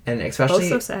 and especially both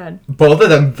so sad. Both of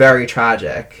them very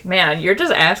tragic. Man, you're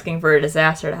just asking for a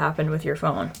disaster to happen with your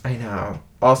phone. I know.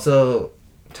 Also,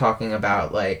 talking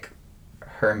about like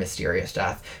her mysterious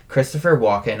death, Christopher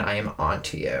Walken. I am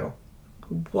onto you.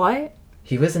 What?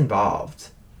 He was involved.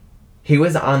 He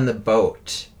was on the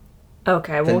boat.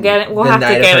 Okay, we'll have to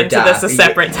get into this a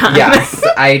separate time. Yes,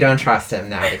 I don't trust him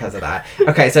now because of that.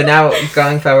 Okay, so now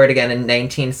going forward again in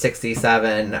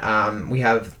 1967, we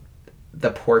have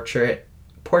the portrait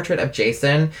of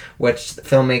Jason, which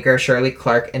filmmaker Shirley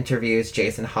Clark interviews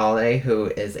Jason Hawley, who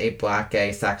is a black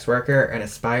gay sex worker and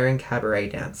aspiring cabaret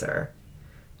dancer.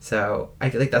 So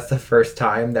I feel like that's the first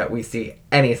time that we see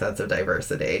any sense of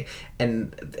diversity,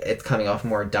 and it's coming off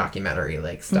more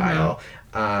documentary-like style,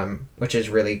 which is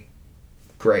really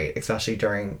great, especially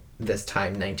during this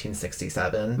time,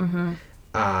 1967.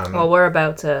 Well, we're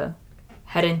about to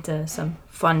head into some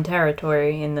fun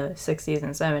territory in the 60s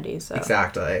and 70s. So.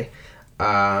 Exactly.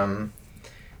 And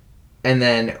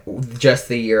then just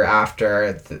the year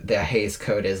after, the Hays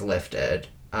Code is lifted.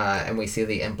 And we see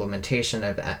the implementation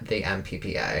of the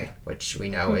MPPA, which we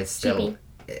know is still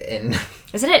in...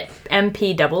 Isn't it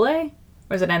MPAA?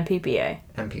 Or is it MPPA?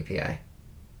 MPPA.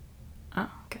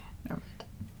 Oh, okay. Never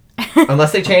mind.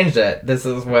 Unless they changed it. This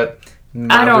is what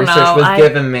my research was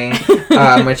given me,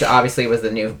 which obviously was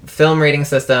the new film rating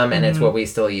system, and it's what we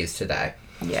still use today.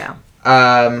 Yeah.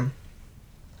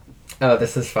 Oh,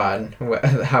 this is fun.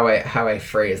 How I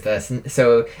phrase this.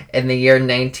 So, in the year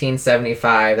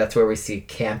 1975, that's where we see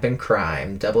Camp and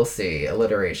Crime, double C,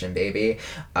 alliteration, baby,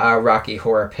 Rocky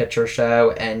Horror Picture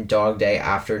Show, and Dog Day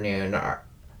Afternoon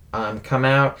come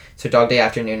out. So, Dog Day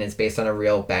Afternoon is based on a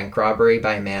real bank robbery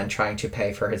by a man trying to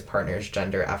pay for his partner's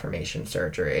gender affirmation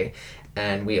surgery.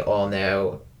 And we all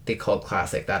know the cult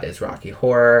classic that is Rocky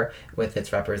Horror, with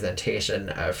its representation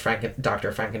of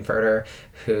Dr. Frankenfurter,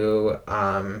 who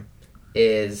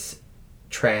is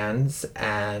trans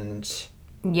and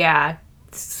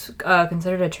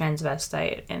considered a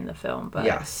transvestite in the film, but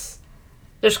yes,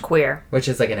 just queer, which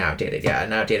is like an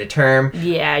outdated term.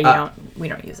 Yeah, we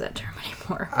don't use that term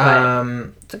anymore. But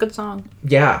it's a good song.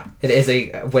 Yeah, it is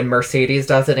when Mercedes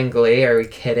does it in Glee. Are we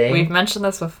kidding? We've mentioned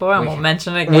this before, and we'll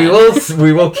mention it again.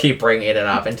 We will keep bringing it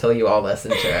up until you all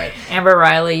listen to it. Amber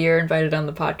Riley, you're invited on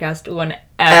the podcast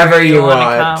whenever you want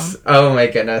to come. Oh my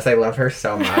goodness, I love her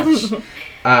so much.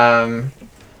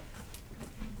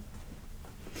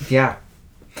 Yeah.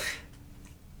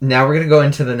 Now we're going to go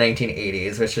into the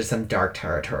 1980s, which is some dark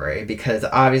territory, because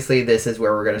obviously this is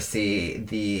where we're going to see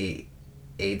the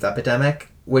AIDS epidemic,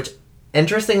 which,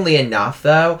 interestingly enough,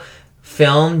 though,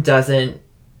 film doesn't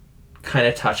kind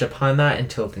of touch upon that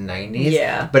until the 90s.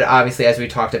 Yeah. But obviously, as we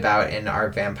talked about in our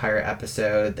vampire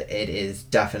episode, it is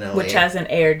definitely... Which hasn't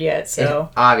aired yet, so... It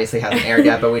obviously hasn't aired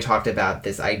yet, but we talked about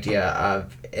this idea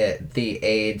of the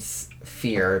AIDS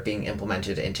fear being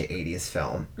implemented into 80s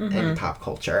film and pop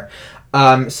culture.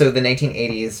 So the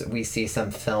 1980s, we see some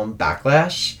film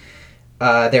backlash.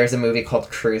 There's a movie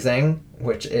called Cruising,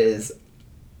 which is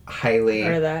highly...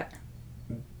 Heard of that.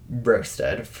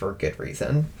 Roasted for good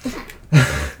reason.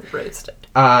 Roasted.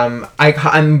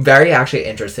 I'm very actually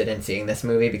interested in seeing this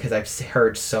movie because I've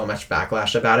heard so much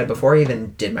backlash about it. Before I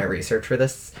even did my research for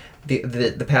this,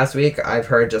 the past week, I've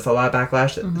heard just a lot of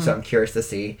backlash, so I'm curious to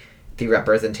see the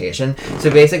representation. So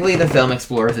basically, the film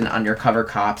explores an undercover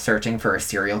cop searching for a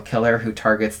serial killer who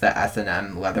targets the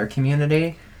S&M leather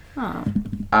community. Oh.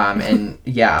 And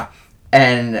yeah,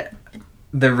 and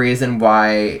the reason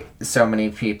why so many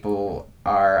people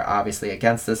are obviously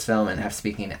against this film and have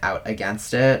speaking out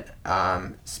against it,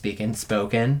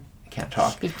 spoken, I can't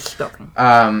talk.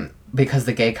 Spoken. Because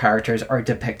the gay characters are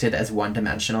depicted as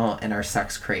one-dimensional and are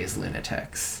sex-crazed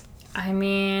lunatics. I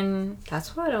mean,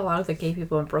 that's what a lot of the gay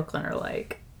people in Brooklyn are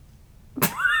like.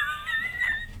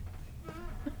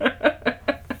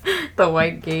 The the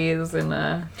white gaze in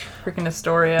freaking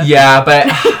Astoria. Yeah, but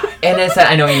and it's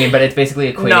I know what you mean, but it's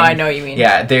basically equating. No, I know what you mean.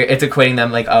 Yeah, it's equating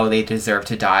them like, oh, they deserve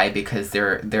to die because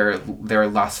they're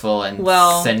lustful and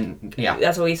sin. Yeah,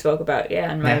 that's what we spoke about.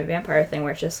 Yeah, in my vampire thing,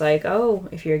 where it's just like, oh,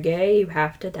 if you're gay, you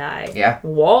have to die. Yeah.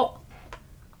 What?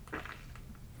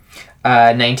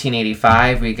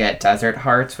 1985, we get Desert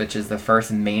Hearts, which is the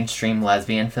first mainstream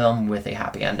lesbian film with a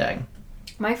happy ending.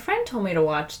 My friend told me to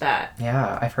watch that.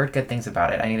 Yeah, I've heard good things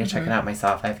about it. I need to check it out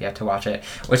myself. I've yet to watch it,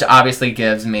 which obviously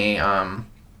gives me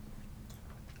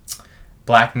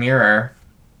Black Mirror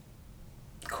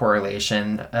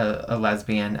correlation, a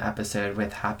lesbian episode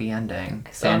with happy ending.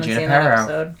 I still haven't seen that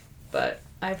episode, but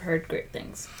I've heard great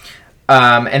things. In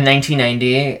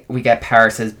 1990, we get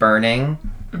Paris is Burning,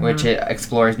 which it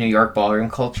explores New York ballroom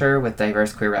culture with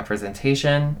diverse queer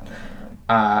representation.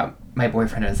 My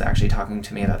boyfriend was actually talking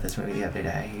to me about this movie the other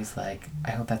day. He's like,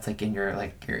 I hope that's like in your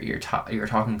like your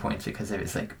talking points, because it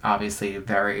was like obviously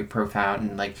very profound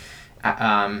and like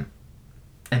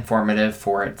informative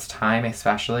for its time,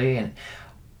 especially. And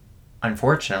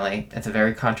unfortunately, it's a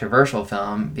very controversial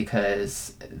film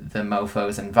because the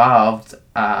mofos involved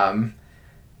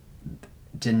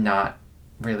did not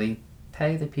really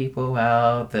pay the people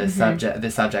well. The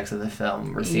subjects of the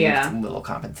film received little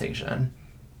compensation.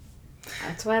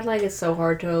 That's why it's so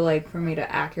hard to like for me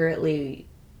to accurately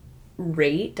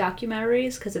rate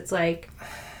documentaries, because it's like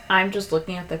I'm just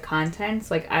looking at the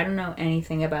contents. Like I don't know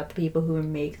anything about the people who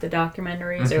make the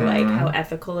documentaries or like how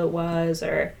ethical it was,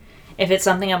 or if it's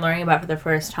something I'm learning about for the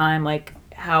first time, like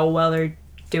how well they're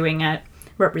doing at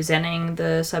representing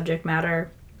the subject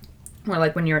matter. Or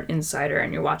like when you're an insider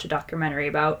and you watch a documentary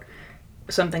about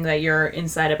something that you're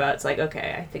inside about, it's like,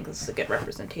 okay, I think this is a good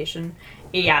representation.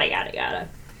 Yada yada yada.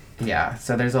 Yeah,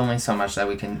 so there's only so much that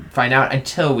we can find out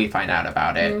until we find out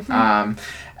about it.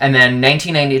 And then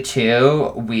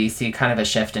 1992, we see kind of a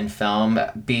shift in film.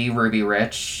 B. Ruby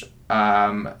Rich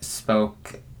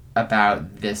spoke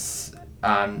about this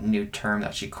new term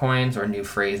that she coins, or new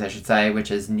phrase, I should say, which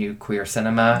is new queer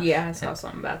cinema. Yeah, I saw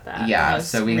something about that. Yeah,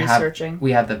 so we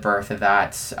have the birth of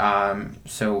that.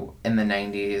 So in the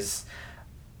 90s...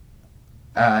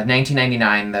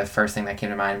 1999, the first thing that came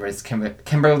to mind was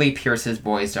Kimberly Pierce's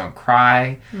Boys Don't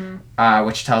Cry,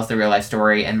 which tells the real-life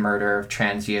story and murder of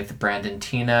trans youth Brandon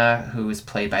Teena, who was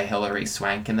played by Hilary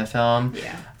Swank in the film.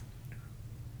 Yeah.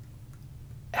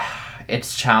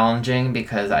 It's challenging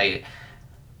because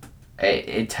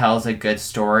it tells a good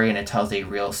story and it tells a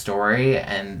real story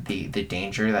and the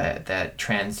danger that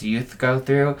trans youth go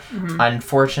through.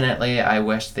 Unfortunately, I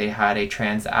wish they had a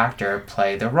trans actor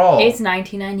play the role. It's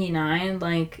 1999.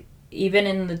 Like, even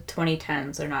in the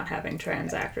 2010s, they're not having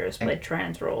trans actors play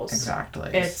trans roles. Exactly.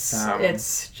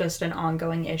 It's just an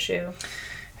ongoing issue.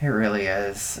 It really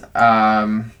is.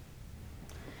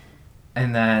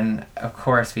 And then, of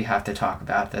course, we have to talk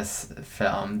about this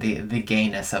film, the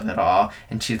gayness of it all.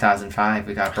 In 2005,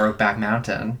 we got Brokeback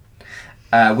Mountain,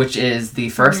 which is the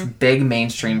first big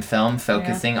mainstream film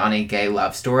focusing on a gay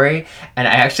love story. And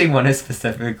I actually want to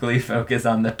specifically focus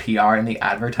on the PR and the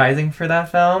advertising for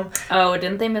that film. Oh,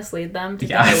 didn't they mislead them? To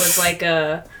think it was like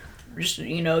just,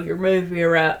 your movie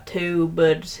about two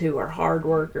buds who are hard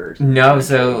workers. No,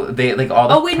 so they, like, all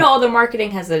the... Oh, wait, no, all the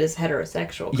marketing has it as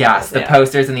heterosexual. Yes, the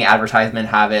posters and the advertisement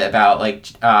have it about,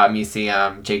 like, you see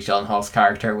Jake Gyllenhaal's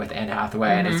character with Anne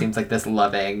Hathaway, and it seems like this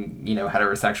loving,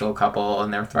 heterosexual couple,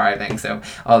 and they're thriving, so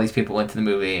all these people went to the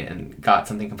movie and got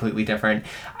something completely different.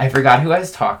 I forgot who I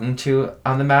was talking to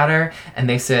on the matter, and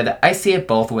they said, I see it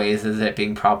both ways, as it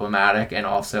being problematic, and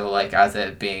also, like, as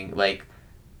it being, like,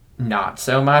 not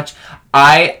so much.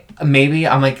 Me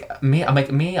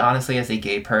honestly, as a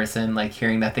gay person, like,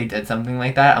 hearing that they did something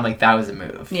like that, I'm like, that was a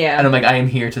move. Yeah. And I'm like, I am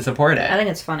here to support it. I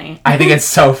think it's funny. I think it's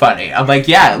so funny. I'm like,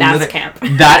 yeah. That's camp.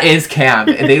 That is camp.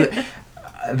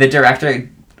 The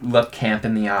director looked camp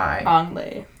in the eye. Ang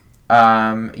Lee.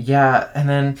 Yeah, and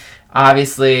then,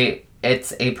 obviously,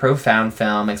 it's a profound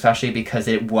film, especially because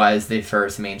it was the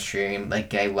first mainstream,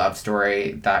 like, gay love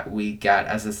story that we get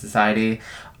as a society.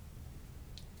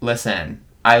 Listen,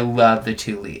 I love the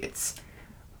two leads.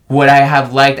 Would I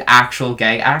have liked actual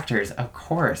gay actors? Of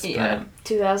course. Yeah. But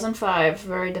 2005,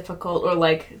 very difficult. Or,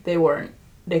 like, they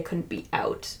couldn't be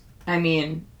out. I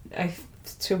mean,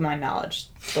 to my knowledge,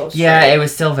 those it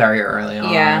was still very early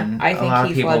on. Yeah, I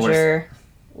think Heath Ledger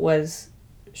was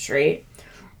straight.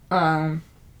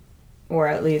 Or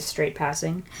at least straight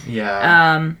passing.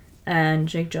 Yeah. And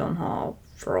Jake Gyllenhaal,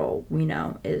 for all we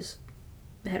know, is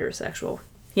heterosexual.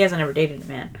 He hasn't ever dated a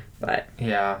man, but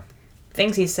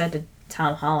things he said to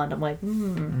Tom Holland, I'm like,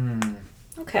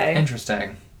 okay.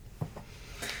 Interesting.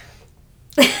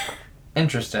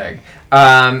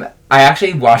 I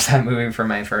actually watched that movie for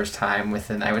my first time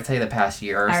within, I would say, the past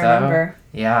year or so. I remember.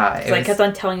 Yeah. I kept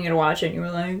on telling you to watch it, and you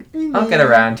were like, I'll get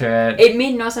around to it. It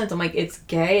made no sense. I'm like, it's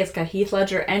gay, it's got Heath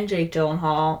Ledger and Jake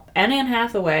Gyllenhaal and Anne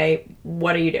Hathaway.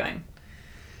 What are you doing?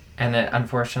 And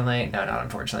unfortunately, no, not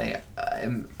unfortunately,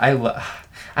 I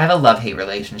have a love-hate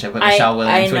relationship with Michelle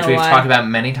Williams, which we've talked about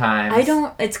many times.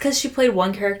 It's because she played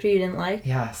one character you didn't like?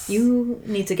 Yes. You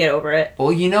need to get over it.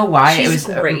 Well, you know why? She's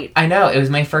great. I know, it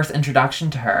was my first introduction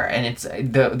to her, and it's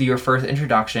your first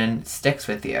introduction sticks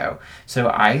with you. So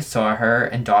I saw her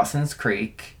in Dawson's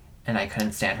Creek, and I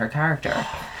couldn't stand her character.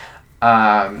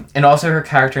 And also her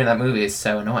character in that movie is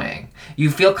so annoying. You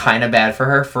feel kind of bad for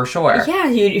her, for sure. Yeah,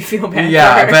 you feel bad for her.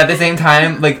 Yeah, but at the same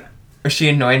time, like, she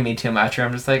annoyed me too much, or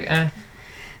I'm just like,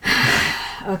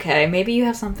 Okay, maybe you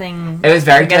have something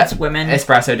against women.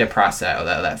 Espresso Depresso,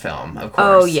 though, that film, of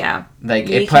course. Oh, yeah. Like,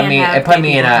 it put me in a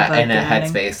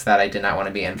headspace that I did not want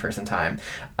to be in for some time.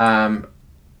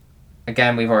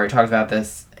 Again, we've already talked about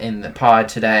this in the pod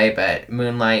today, but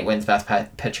Moonlight wins Best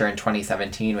Picture in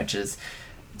 2017, which is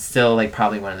still, like,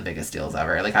 probably one of the biggest deals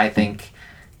ever. Like, I think,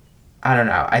 I don't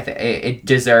know, it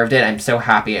deserved it. I'm so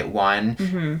happy it won.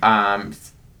 Mm-hmm.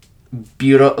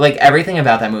 Beautiful, like, everything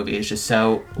about that movie is just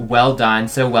so well done,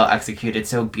 so well executed,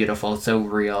 so beautiful, so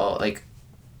real. Like,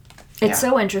 it's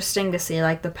so interesting to see,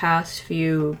 like, the past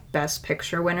few Best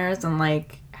Picture winners and,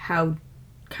 like, how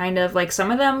kind of, like,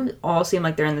 some of them all seem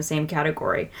like they're in the same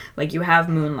category. Like, you have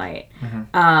Moonlight,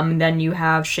 then you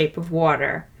have Shape of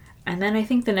Water, and then I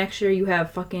think the next year you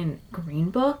have fucking Green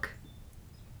Book.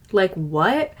 Like,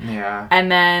 what? Yeah. And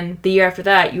then the year after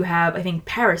that you have, I think,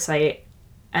 Parasite.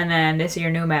 And then this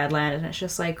year, Nomadland, and it's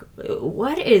just like,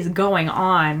 what is going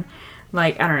on?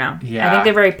 Like, I don't know. Yeah. I think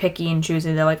they're very picky and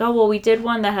choosy. They're like, oh, well, we did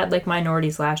one that had, like,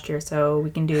 minorities last year, so we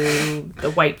can do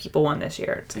the white people one this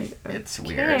year. It's like, it's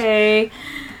okay.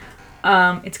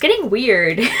 Weird. It's getting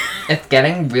weird. It's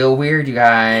getting real weird, you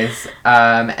guys.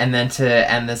 And then to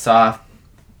end this off,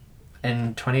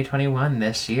 in 2021,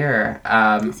 this year,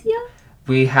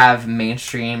 we have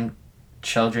mainstream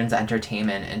children's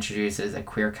entertainment introduces a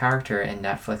queer character in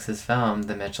Netflix's film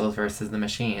The Mitchells vs. the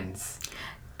Machines.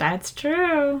 That's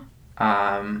true.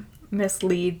 Miss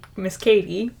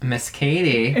Katie. Miss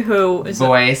Katie. Who is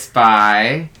voiced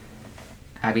by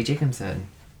Abby Jacobson.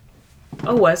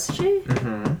 Oh, was she?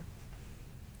 Mm-hmm.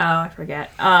 Oh, I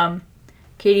forget.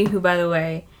 Katie, who, by the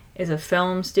way, is a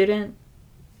film student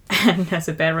and has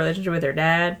a bad relationship with her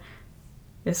dad.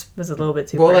 This was a little bit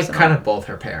too personal. Like, kind of both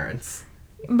her parents.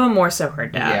 But more so her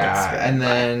dad. Yeah, and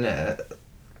then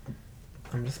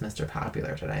I'm just Mr.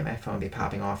 Popular today. My phone be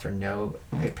popping off for no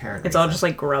apparent It's reason. all just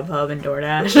like Grubhub and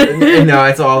DoorDash. No,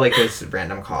 it's all like those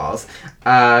random calls.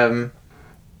 And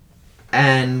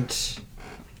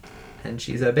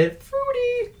she's a bit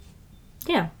fruity.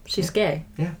 Yeah, she's gay.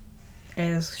 Yeah.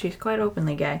 She's quite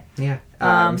openly gay. Yeah.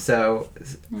 So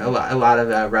a lot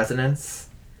of resonance.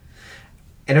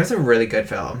 And it was a really good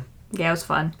film. Yeah, it was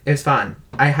fun. It was fun.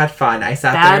 I had fun. I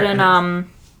sat there. And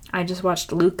I just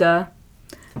watched Luca.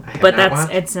 But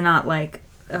it's not like,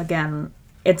 again,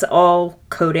 it's all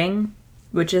coding,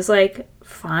 which is like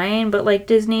fine, but like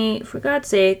Disney, for God's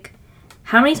sake,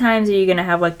 how many times are you gonna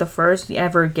have like the first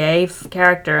ever gay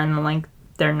character and like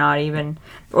they're not even,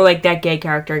 or like that gay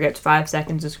character gets 5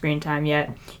 seconds of screen time,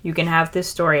 yet you can have this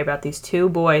story about these two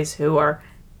boys who are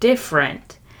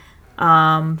different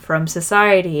from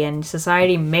society, and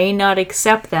society may not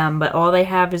accept them, but all they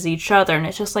have is each other, and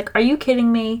it's just like, are you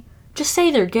kidding me? Just say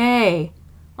they're gay.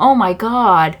 Oh my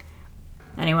god.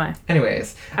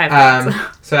 Anyways,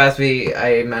 so as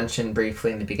I mentioned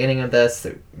briefly in the beginning of this,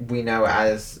 we know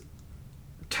as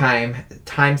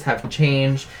times have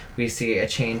changed, we see a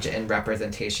change in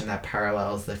representation that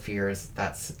parallels the fears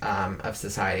that's of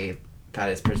society that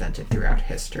is presented throughout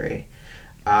history,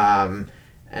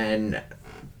 and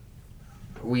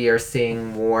we are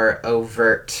seeing more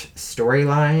overt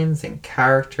storylines and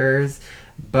characters,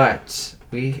 but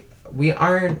we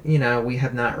aren't, we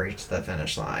have not reached the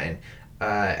finish line.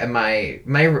 And my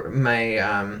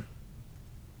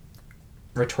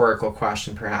rhetorical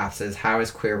question perhaps is, how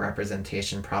is queer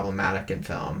representation problematic in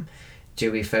film?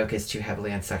 Do we focus too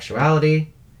heavily on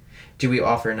sexuality? Do we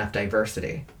offer enough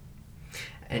diversity?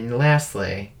 And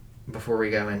lastly, before we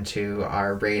go into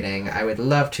our rating, I would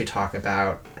love to talk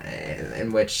about,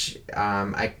 in which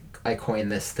I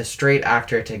coined this, the straight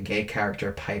actor to gay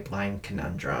character pipeline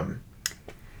conundrum.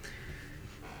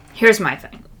 Here's my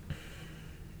thing.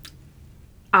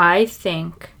 I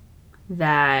think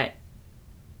that,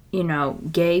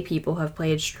 gay people have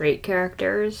played straight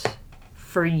characters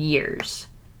for years.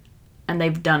 And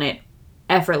they've done it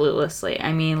effortlessly.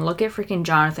 I mean, look at freaking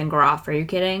Jonathan Groff. Are you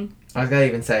kidding? I was gonna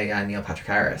even say Neil Patrick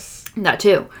Harris. That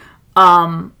too.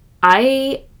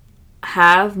 I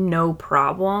have no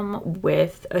problem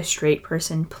with a straight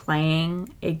person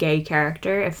playing a gay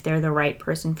character if they're the right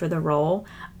person for the role.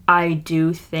 I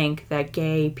do think that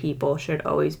gay people should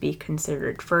always be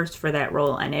considered first for that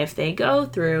role, and if they go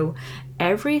through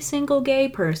every single gay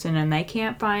person and they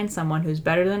can't find someone who's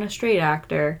better than a straight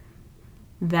actor,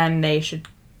 then they should,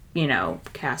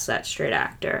 cast that straight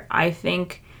actor. I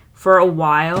think for a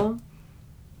while,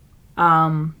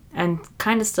 and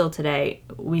kind of still today,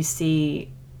 we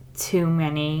see too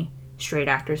many straight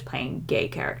actors playing gay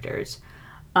characters.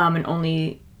 And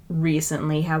only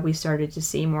recently have we started to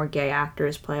see more gay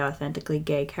actors play authentically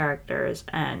gay characters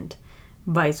and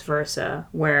vice versa.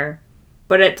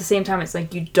 But at the same time, it's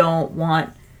like you don't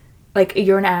want, like,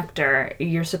 you're an actor,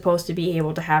 you're supposed to be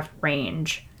able to have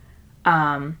range.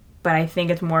 But I think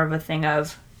it's more of a thing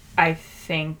of, I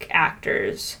think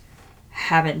actors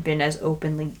haven't been as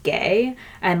openly gay,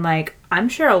 and like I'm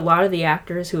sure a lot of the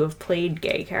actors who have played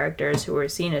gay characters who were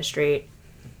seen as straight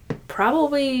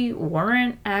probably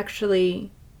weren't actually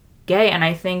gay, and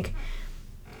I think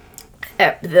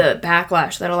the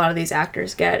backlash that a lot of these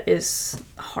actors get is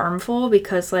harmful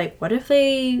because, like, what if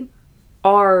they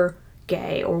are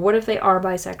gay, or what if they are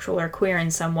bisexual or queer in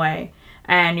some way,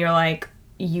 and you're like,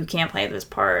 you can't play this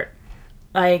part.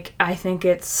 Like, I think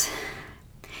it's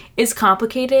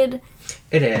complicated.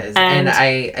 It is, and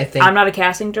I think I'm not a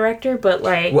casting director, but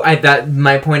like,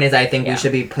 my point is, I think we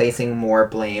should be placing more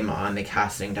blame on the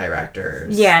casting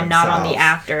directors. Yeah, not on the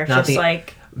actor.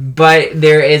 But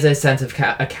there is a sense of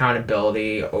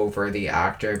accountability over the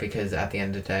actor, because at the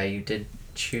end of the day, you did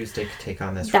choose to take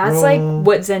on this role. That's like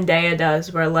what Zendaya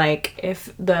does, where like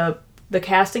if the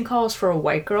casting calls for a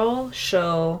white girl,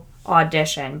 she'll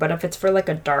audition, but if it's for like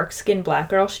a dark-skinned black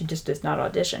girl, she just does not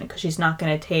audition, because she's not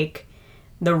going to take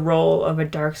the role of a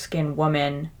dark-skinned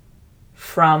woman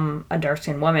from a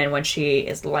dark-skinned woman when she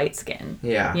is light-skinned.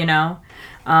 Yeah.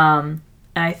 And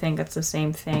I think it's the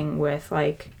same thing with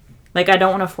like I don't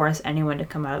want to force anyone to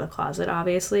come out of the closet,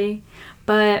 obviously,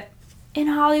 but in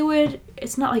Hollywood,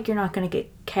 it's not like you're not going to get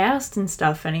cast and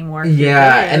stuff anymore.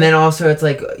 Yeah, and then also it's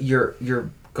like you're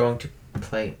going to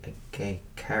play a gay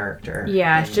character.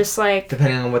 Yeah, it's just like,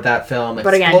 depending on what that film explores.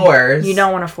 But again, you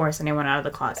don't want to force anyone out of the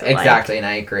closet. Exactly, and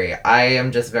I agree. I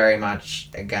am just very much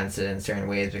against it in certain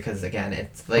ways, because again,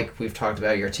 it's like we've talked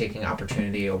about, you're taking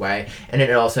opportunity away, and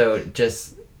it also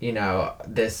just,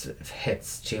 this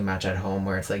hits too much at home,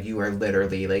 where it's like you are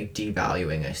literally like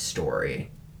devaluing a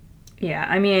story. Yeah,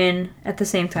 I mean, at the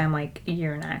same time, like,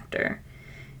 you're an actor.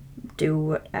 Do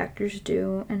what actors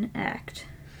do and act.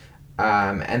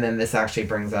 And then this actually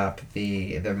brings up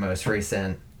the most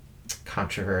recent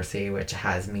controversy, which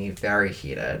has me very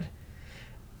heated.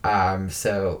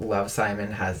 So Love,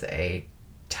 Simon has a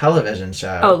television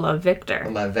show. Oh, Love, Victor.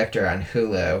 Love, Victor on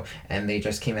Hulu, and they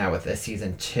just came out with a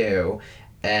season 2.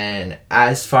 And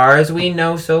as far as we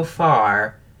know so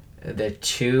far, the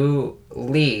 2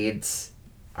 leads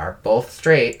are both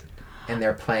straight, and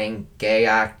they're playing gay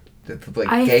I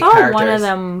gay thought characters. One of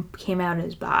them came out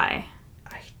as bi.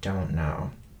 Don't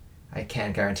know. I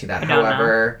can't guarantee that.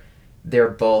 However, they're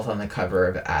both on the cover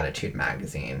of Attitude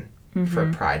magazine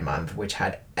for Pride Month, which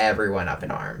had everyone up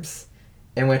in arms.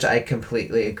 In which I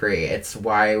completely agree. It's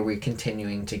why we're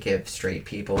continuing to give straight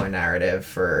people a narrative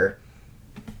for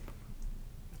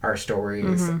our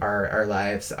stories, our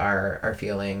lives, our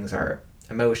feelings, our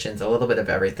emotions, a little bit of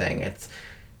everything.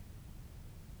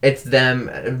 It's them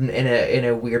in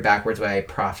a weird backwards way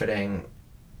profiting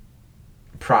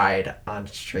pride on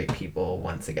straight people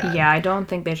once again. Yeah, I don't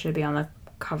think they should be on the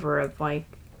cover of like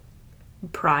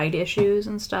pride issues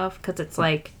and stuff, because it's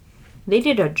like they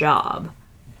did a job.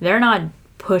 They're not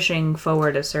pushing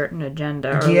forward a certain agenda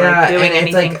or like doing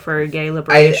anything for gay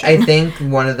liberation. I think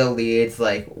one of the leads,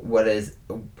 like,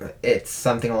 it's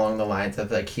something along the lines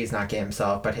of like he's not gay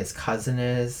himself, but his cousin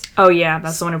is. Oh yeah,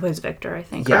 that's the one who plays Victor, I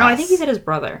think. Yes. Or no, I think he said his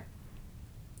brother.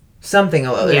 Something,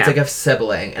 it's like a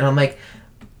sibling, and I'm like,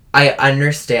 I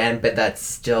understand, but that's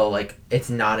still, like, it's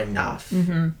not enough.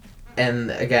 Mm-hmm. And,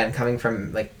 again, coming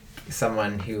from, like,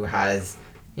 someone who has,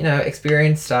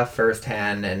 experienced stuff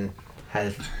firsthand and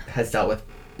has dealt with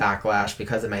backlash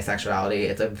because of my sexuality,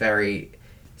 it's a very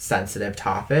sensitive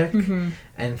topic. Mm-hmm.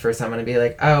 And for someone to be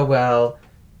like, oh, well,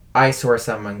 I saw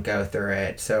someone go through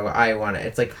it, so I want to...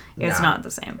 It's like, it's not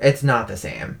the same. It's not the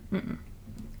same. Mm-mm.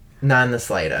 Not in the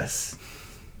slightest.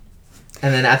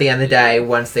 And then at the end of the day,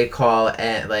 once they call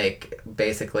and, like,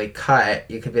 basically cut,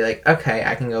 you could be like, okay,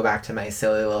 I can go back to my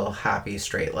silly little happy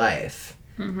straight life.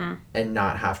 Mm-hmm. And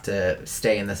not have to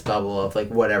stay in this bubble of, like,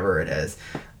 whatever it is.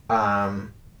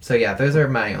 So, yeah, those are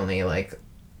my only, like,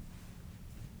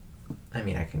 I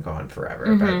mean, I can go on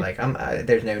forever, but like,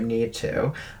 there's no need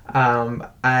to. I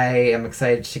am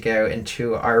excited to go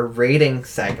into our rating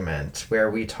segment where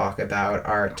we talk about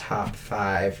our top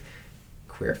 5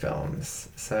 queer films.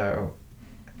 So,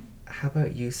 how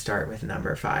about you start with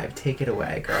number 5? Take it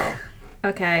away, girl.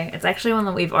 Okay, it's actually one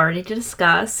that we've already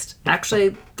discussed.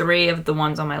 Actually, 3 of the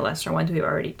ones on my list are ones we've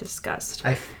already discussed.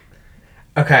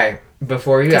 Okay,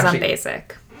 before you because I'm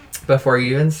basic. Before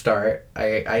you even start,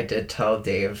 I did tell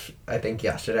Dave, I think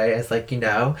yesterday, I was like,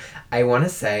 I want to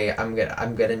say I'm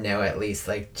gonna know at least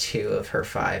like 2 of her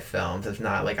 5 films. If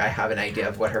not, like I have an idea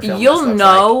of what her film. You'll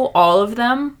know all of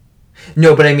them.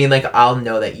 No, but I mean, like I'll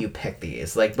know that you picked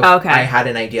these. Like, okay. I had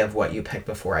an idea of what you picked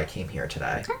before I came here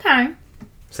today. Okay.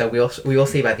 So we will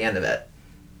see by the end of it.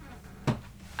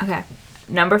 Okay,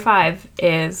 number 5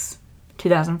 is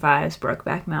 2005's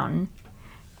Brokeback Mountain.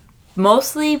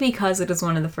 Mostly because it is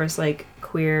one of the first, like,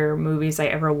 queer movies I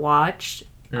ever watched.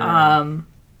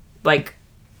 Like,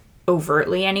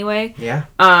 overtly, anyway. Yeah.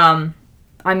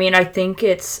 I mean, I think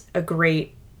it's a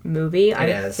great movie.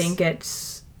 I think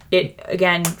it,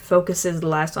 again, focuses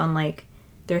less on, like,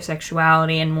 their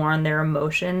sexuality and more on their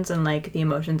emotions and, like, the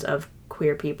emotions of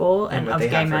queer people and of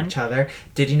gay men. Each other.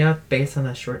 Did you know it's based on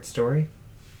a short story?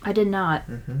 I did not.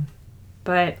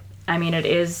 But, I mean, it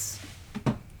is...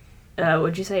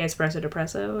 would you say Espresso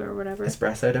Depresso or whatever?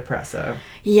 Espresso Depresso.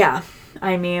 Yeah.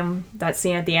 I mean, that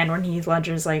scene at the end when Heath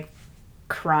Ledger's, like,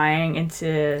 crying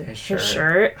into his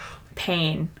shirt.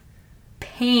 Pain.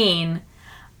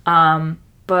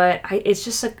 But it's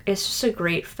just a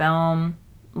great film.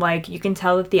 Like, you can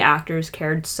tell that the actors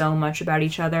cared so much about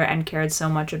each other and cared so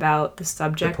much about the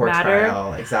subject matter.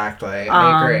 Exactly.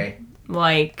 I agree.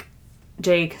 Like,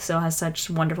 Jake still has such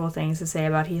wonderful things to say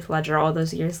about Heath Ledger all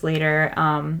those years later.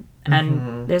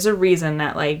 And there's a reason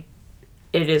that, like,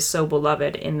 it is so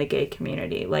beloved in the gay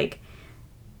community. Like,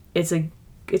 it's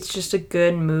just a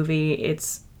good movie.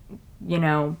 It's,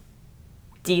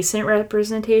 decent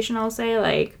representation, I'll say.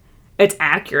 Like, it's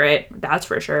accurate, that's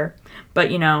for sure.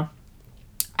 But,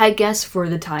 I guess for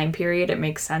the time period, it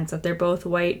makes sense that they're both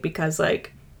white because,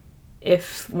 like,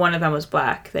 if one of them was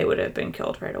black, they would have been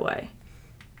killed right away.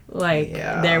 Like,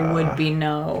 there would be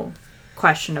no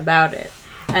question about it.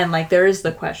 And, like, there is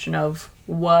the question of,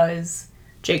 was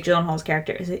Jake Gyllenhaal's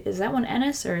character, is that one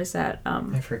Ennis, or is that,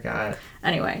 I forgot.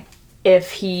 Anyway,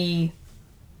 if he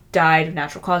died of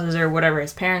natural causes or whatever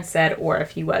his parents said, or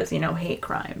if he was, hate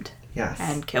crimed. Yes.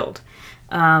 And killed.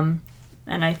 And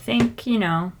I think,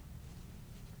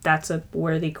 that's a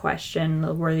worthy question,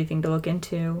 a worthy thing to look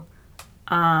into.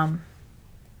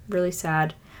 Really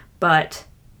sad, but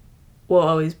will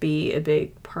always be a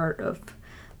big part of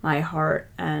my heart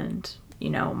and,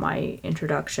 my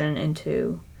introduction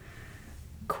into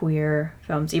queer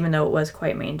films, even though it was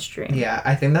quite mainstream. Yeah,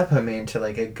 I think that put me into,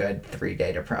 like, a good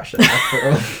 3-day depression.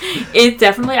 It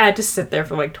definitely, I had to sit there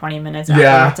for, like, 20 minutes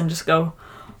afterwards and just go,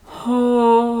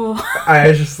 oh. I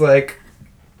was just, like...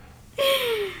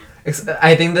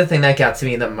 I think the thing that gets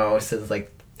me the most is,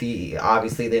 like,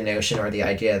 obviously the notion or the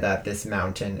idea that this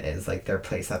mountain is, like, their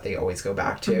place that they always go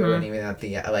back to, and even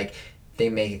that like, they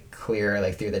make it clear,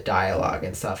 like, through the dialogue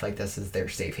and stuff, like, this is their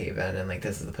safe haven, and, like,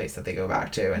 this is the place that they go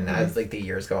back to, and as, like, the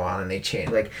years go on and they change,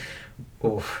 like,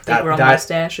 oof, that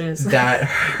mustaches. That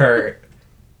hurt.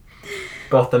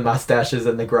 Both the mustaches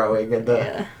and the growing and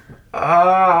the...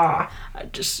 I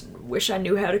just wish I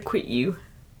knew how to quit you.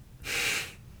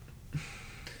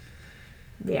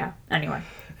 Yeah, anyway.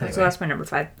 So that's my number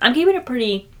 5. I'm keeping it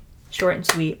pretty short and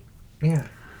sweet. Yeah.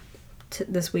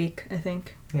 This week, I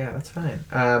think. Yeah, that's fine.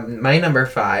 My number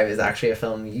 5 is actually a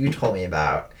film you told me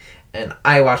about, and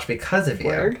I watched because of you.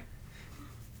 Word?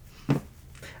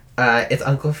 It's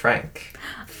Uncle Frank.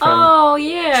 Oh,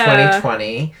 yeah.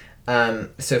 2020.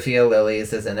 Sophia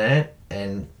Lillis is in it,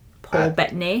 and... Paul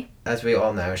Bettany. As we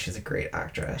all know, she's a great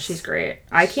actress. She's great.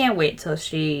 I can't wait till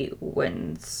she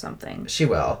wins something. She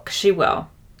will. She will.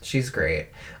 She's great.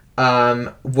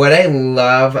 What I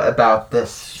love about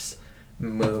this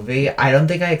movie, I don't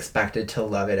think I expected to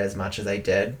love it as much as I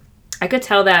did. I could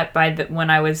tell that when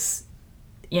I was,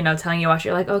 telling you watch,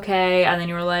 you're like, okay, and then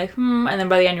you were like, and then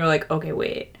by the end you were like, okay,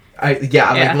 wait. Like,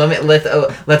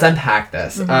 let's unpack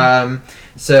this.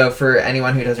 So for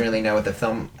anyone who doesn't really know what the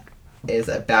film is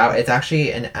about, it's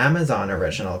actually an Amazon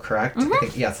original, correct? I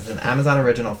think, yes, it's an Amazon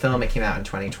original film. It came out in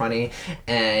 2020,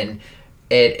 and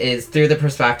it is through the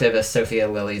perspective of Sophia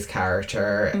Lillis'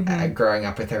 character growing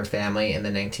up with her family in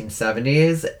the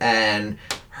 1970s, and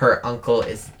her uncle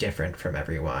is different from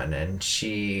everyone, and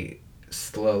she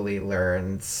slowly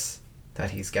learns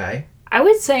that he's gay. I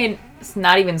would say it's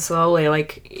not even slowly.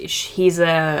 Like, he's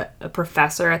a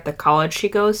professor at the college she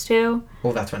goes to.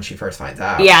 Well, that's when she first finds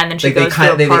out. Yeah, and then she goes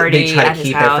to a party they try at to his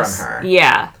keep house. it from her.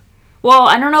 Yeah. Well,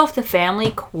 I don't know if the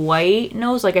family quite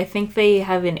knows. Like, I think they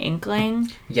have an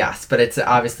inkling. Yes, but it's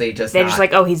obviously just They're just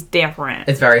like, oh, he's different.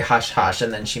 It's very hush-hush,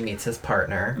 and then she meets his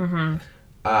partner.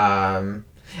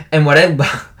 And what I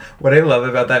love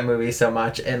about that movie so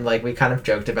much, and like we kind of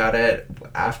joked about it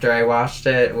after I watched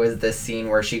it, was this scene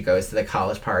where she goes to the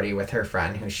college party with her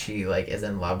friend who she like is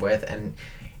in love with, and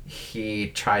he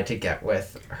tried to get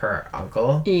with her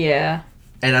uncle. Yeah.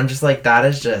 And I'm just like, that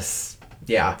is just,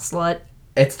 yeah. Slut.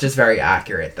 It's just very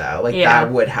accurate though. Like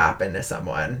that would happen to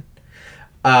someone.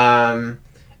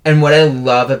 And what I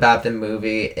love about the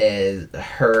movie is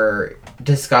her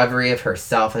discovery of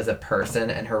herself as a person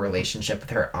and her relationship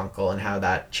with her uncle and how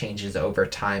that changes over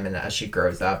time and as she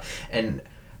grows up, and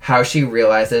how she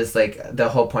realizes, like, the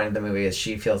whole point of the movie is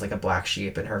she feels like a black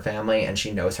sheep in her family, and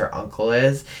she knows her uncle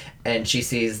is, and she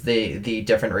sees the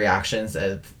different reactions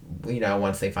of, you know,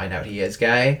 once they find out he is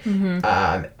gay.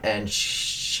 And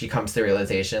she comes to the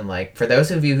realization, like, for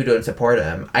those of you who don't support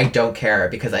him, I don't care,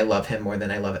 because I love him more than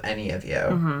I love any of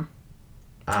you.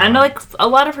 And like a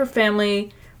lot of her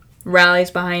family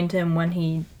rallies behind him when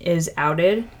he is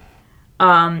outed.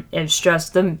 It's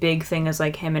just the big thing is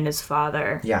like him and his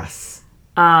father. Yes.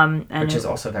 And which is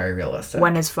also very realistic.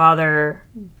 When his father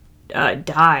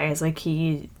dies, like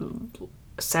he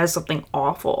says something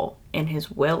awful in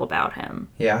his will about him.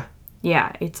 Yeah.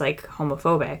 Yeah, it's like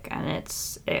homophobic, and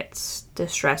it's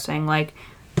distressing. Like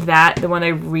that, when I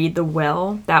read the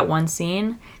will, that one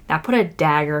scene, that put a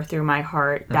dagger through my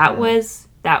heart. That was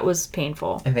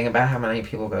painful. And think about how many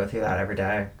people go through that every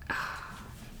day.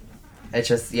 It's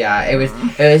just, yeah, it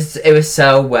was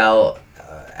so well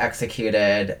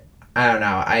executed. I don't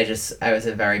know. I was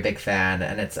a very big fan,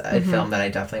 and it's a film that I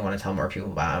definitely want to tell more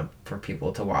people about, for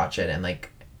people to watch it and like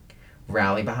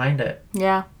rally behind it.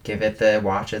 Yeah. Give it the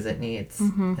watches it needs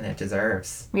and it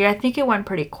deserves. Yeah, I think it went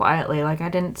pretty quietly. Like, I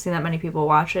didn't see that many people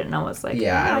watch it, and I was like,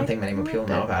 yeah, I don't think many more people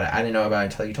know about it. I didn't know about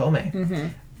it until you told me.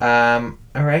 All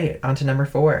right, on to number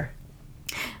 4.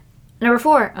 Number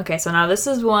 4. Okay, so now this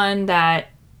is one that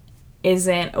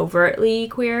isn't overtly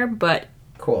queer, but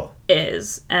cool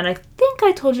is. And I think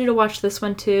I told you to watch this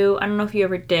one too. I don't know if you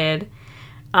ever did.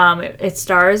 It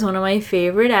stars one of my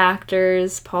favorite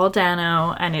actors, Paul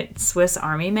Dano, and it's Swiss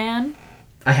Army Man.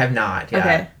 I have not yet.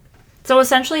 Okay. So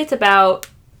essentially it's about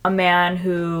a man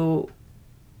who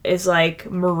is like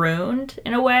marooned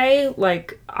in a way,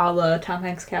 like a la Tom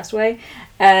Hanks' Castaway,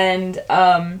 and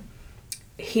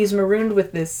he's marooned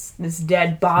with this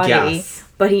dead body,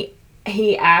 but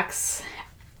he acts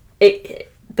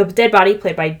the dead body,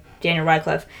 played by Daniel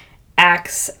Radcliffe,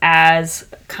 acts as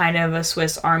kind of a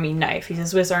Swiss Army knife. He's a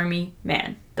Swiss Army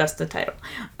man. That's the title.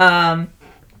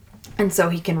 And so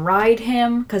he can ride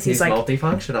him because he's like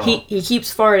multifunctional. He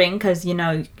keeps farting because, you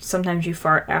know, sometimes you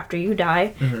fart after you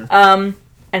die.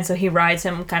 And so he rides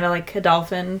him kind of like a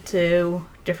dolphin to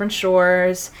different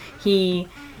shores. He,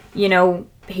 you know,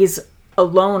 he's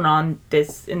alone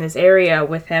in this area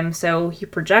with him, so he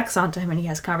projects onto him and he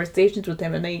has conversations with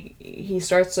him, and he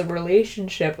starts a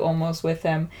relationship almost with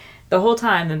him the whole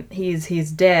time. And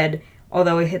he's dead,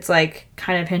 although it's like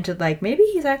kind of hinted like maybe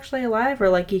he's actually alive, or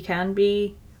like he can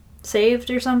be saved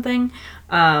or something.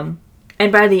 And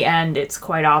by the end it's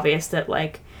quite obvious that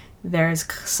like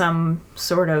there's some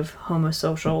sort of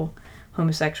homosexual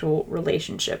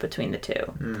relationship between the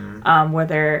two.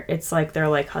 Whether it's like they're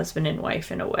like husband and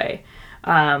wife in a way.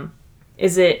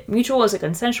 Is it mutual? Is it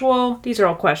consensual? These are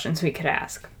all questions we could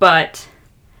ask. But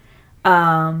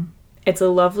it's a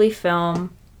lovely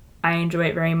film. I enjoy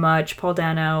it very much. Paul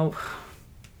Dano,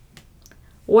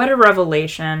 what a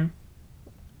revelation.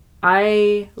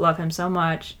 I love him so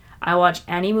much. I watch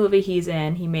any movie he's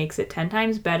in. He makes it 10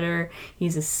 times better.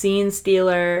 He's a scene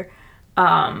stealer.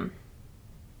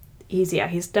 He's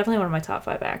definitely one of my top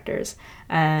 5 actors.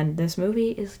 And this movie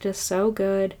is just so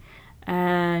good.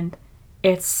 And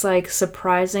it's like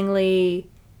surprisingly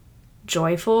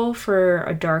joyful for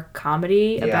a dark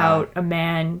comedy about a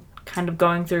man kind of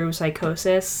going through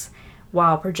psychosis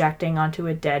while projecting onto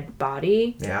a dead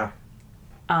body. Yeah.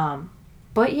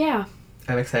 But yeah.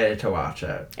 I'm excited to watch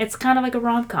it. It's kind of like a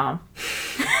rom-com.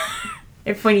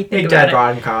 If when you think a about dead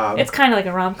rom-com. It's kind of like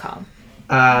a rom-com.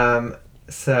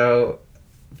 So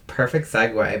perfect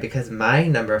segue, because my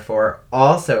number 4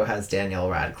 also has Daniel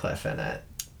Radcliffe in it.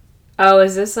 Oh,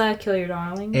 is this Kill Your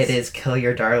Darlings? It is Kill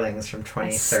Your Darlings from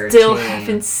 2013. I still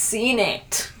haven't seen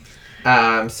it.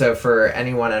 So for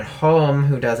anyone at home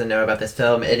who doesn't know about this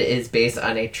film, it is based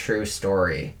on a true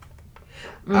story.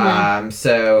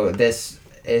 So this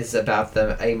is about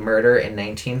a murder in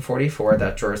 1944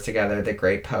 that draws together the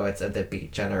great poets of the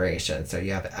Beat generation. So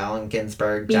you have Allen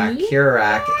Ginsberg, Jack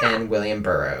Kerouac, and William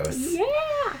Burroughs. Yeah.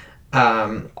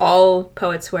 All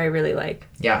poets who I really like.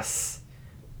 Yes.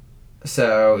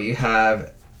 So you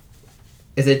have...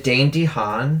 Is it Dane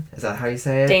DeHaan? Is that how you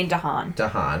say it? Dane DeHaan.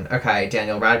 DeHaan. Okay.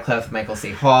 Daniel Radcliffe, Michael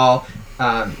C. Hall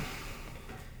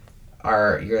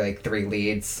are your like three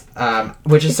leads.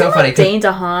 Which is so funny. Dane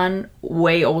DeHaan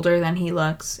way older than he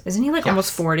looks. Isn't he like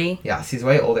almost 40? Yes, he's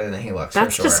way older than he looks.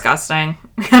 That's for sure. disgusting.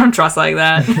 I don't trust like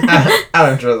that. I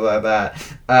don't trust like that.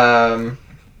 I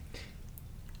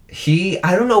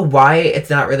don't know why it's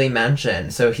not really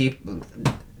mentioned. So Dane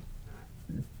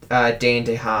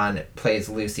DeHaan plays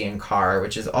Lucien Carr,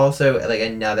 which is also like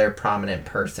another prominent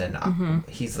person. Mm-hmm.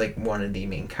 He's like one of the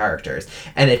main characters,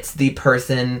 and it's the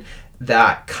person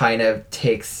that kind of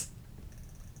takes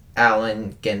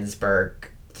Allen Ginsberg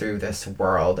through this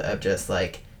world of just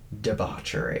like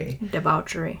debauchery.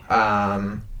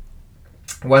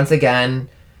 Once again,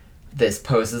 this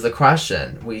poses a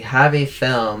question. We have a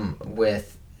film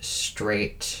with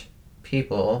straight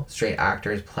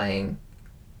actors playing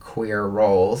queer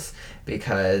roles,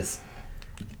 because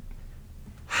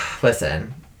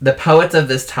listen, the poets of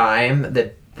this time,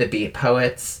 the Beat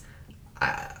poets,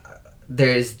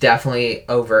 there's definitely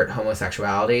overt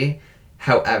homosexuality.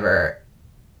 However,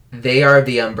 they are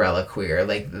the umbrella queer.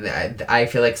 Like, I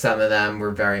feel like some of them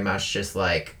were very much just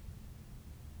like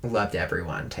loved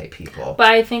everyone type people. But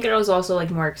I think it was also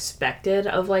like more expected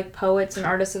of like poets and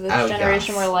artists of this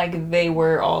generation, where like they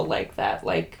were all like that.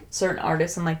 Like certain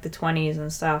artists in like the 20s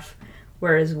and stuff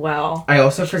were as well. I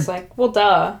also forget. Like, well,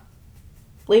 duh,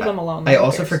 leave them alone. I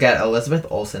also forget Elizabeth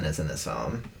Olsen is in this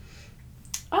film.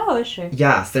 Oh, is she?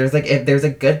 Yes, there's a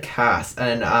good cast,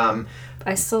 and I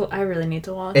really need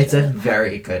to watch it. It's a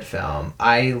very good film.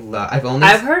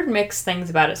 I've heard mixed things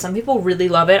about it. Some people really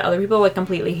love it. Other people like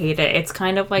completely hate it. It's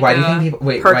kind of like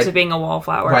Perks of Being a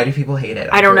Wallflower. Why do people hate it?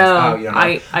 I don't know. Oh, you don't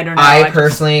know. I don't know.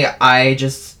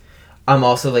 I'm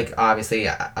also like, obviously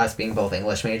us being both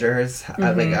English majors,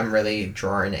 mm-hmm. I'm really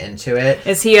drawn into it.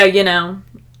 Is he a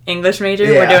English major?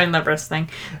 Yeah. We're doing the first thing.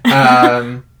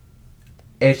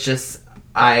 It's just,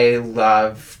 I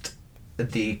loved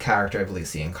the character of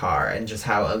Lucien Carr and just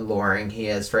how alluring he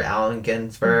is for Allen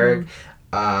Ginsberg.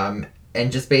 Mm-hmm. And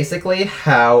just basically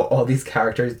how all these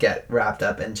characters get wrapped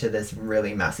up into this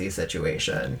really messy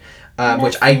situation.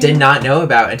 Which I did not know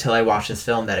about until I watched this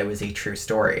film, that it was a true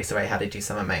story. So I had to do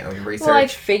some of my own research. Well, I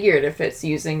figured if it's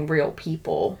using real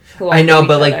people. I know,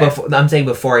 but like I'm saying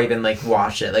before I even like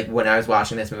watched it, like when I was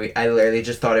watching this movie, I literally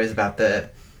just thought it was about I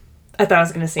thought I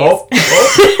was going to say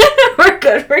We're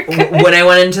good. When I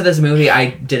went into this movie,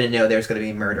 I didn't know there was going to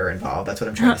be murder involved. That's what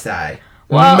I'm trying to say.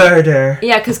 Well, murder.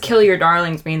 Yeah, because kill your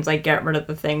darlings means like get rid of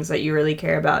the things that you really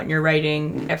care about in your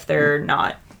writing if they're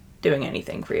not doing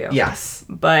anything for you. Yes.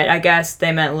 But I guess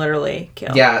they meant literally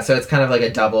kill. Yeah, so it's kind of like a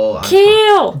double...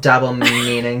 Kill! Double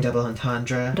meaning, double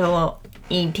entendre. Double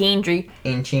entendre.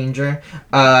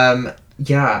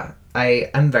 Yeah,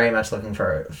 I'm very much looking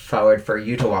forward for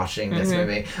you to watching this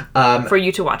movie. For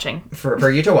you to watching.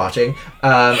 For you to watching.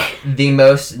 The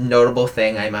most notable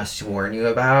thing I must warn you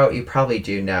about, you probably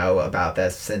do know about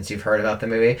this since you've heard about the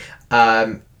movie.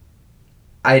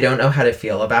 I don't know how to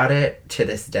feel about it to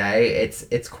this day.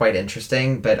 It's quite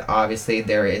interesting, but obviously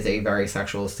there is a very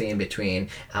sexual scene between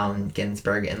Allen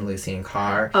Ginsberg and Lucien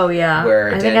Carr. Oh yeah,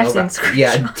 where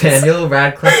Daniel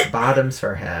Radcliffe bottoms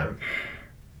for him.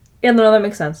 Yeah, no, that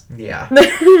makes sense. Yeah.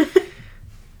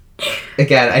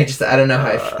 Again, I don't know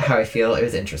how I feel. It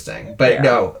was interesting, but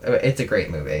no, it's a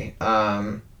great movie.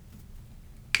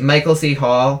 Michael C.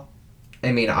 Hall.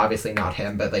 I mean, obviously not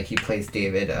him, but like he plays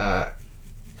David. I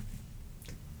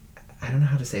don't know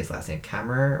how to say his last name,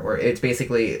 Kammerer, or it's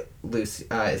basically is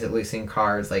it Lucien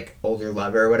Carr's like older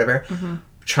lover or whatever. Mm-hmm.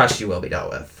 Trust you will be dealt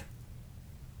with.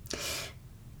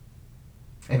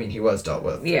 I mean, he was dealt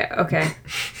with. Yeah. Okay.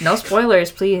 No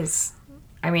spoilers, please.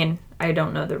 I mean, I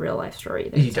don't know the real life story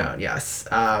either. You don't. Yes.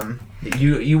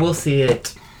 You will see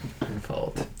it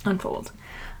unfold.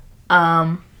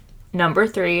 Number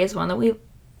 3 is one that we've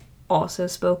also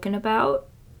spoken about.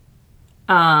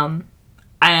 And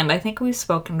I think we've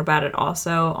spoken about it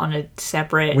also on a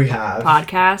separate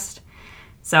podcast.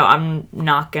 So I'm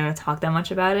not going to talk that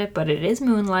much about it, but it is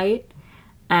Moonlight.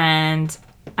 And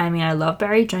I mean, I love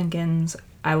Barry Jenkins.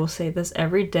 I will say this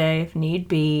every day if need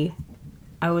be.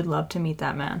 I would love to meet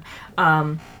that man.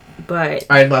 But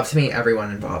I'd love to meet everyone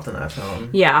involved in that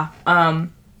film. Yeah.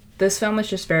 This film is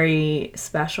just very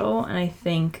special, and I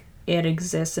think it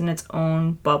exists in its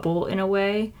own bubble in a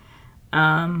way.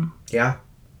 Yeah.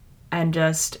 and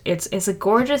just it's a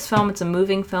gorgeous film. It's a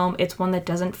moving film. It's one that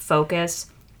doesn't focus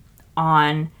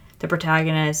on the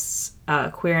protagonist's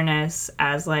queerness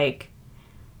as like,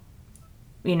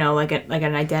 you know, like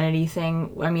an identity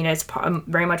thing. I mean, it's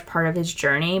very much part of his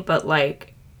journey, but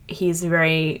like it's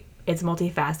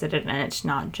multifaceted, and it's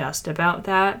not just about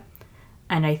that.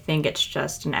 And I think it's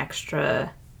just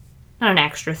not an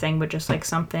extra thing, but just like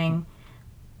something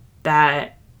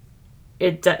that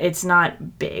it's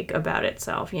not big about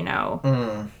itself, you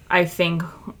know. I think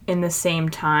in the same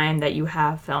time that you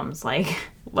have films like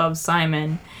Love,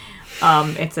 Simon,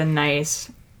 it's a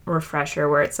nice refresher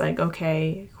where it's like,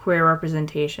 okay, queer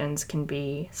representations can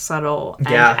be subtle and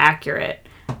accurate,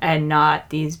 and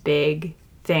not these big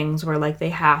things where like they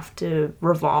have to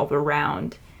revolve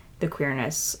around the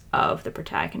queerness of the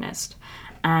protagonist.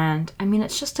 And I mean,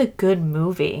 it's just a good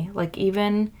movie. Like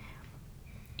even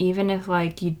if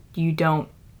like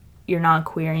you're not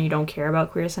queer and you don't care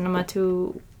about queer cinema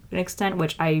to an extent,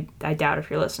 which I doubt if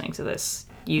you're listening to this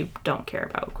you don't care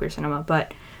about queer cinema,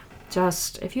 but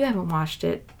just if you haven't watched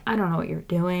it, I don't know what you're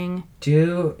doing.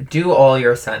 Do all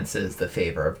your senses the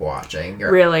favor of watching.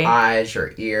 Your eyes,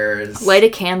 your ears. Light a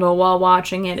candle while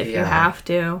watching it if you have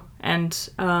to. And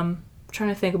trying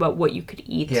to think about what you could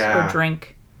eat or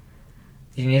drink.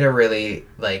 You need to really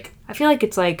like. I feel like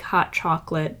it's like hot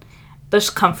chocolate.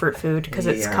 Just comfort food because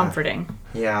it's comforting.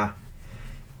 Yeah.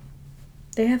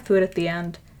 They have food at the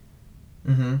end.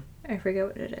 Mm-hmm. I forget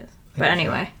what it is. But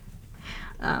anyway.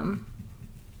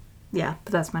 Yeah,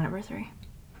 but that's my number 3.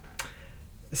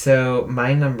 So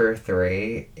my number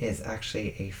 3 is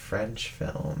actually a French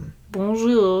film.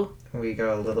 Bonjour. We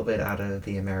go a little bit out of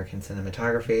the American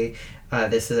cinematography.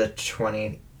 This is a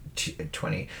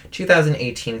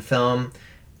 2018 film.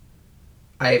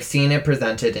 I've seen it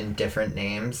presented in different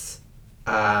names.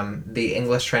 The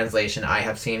English translation I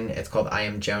have seen, it's called I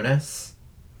Am Jonas.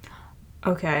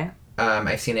 Okay.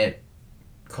 I've seen it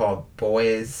called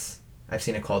Boys. I've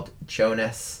seen it called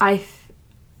Jonas. Let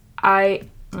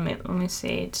me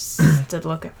see, just to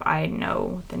look if I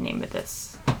know the name of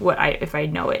this. If I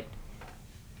know it.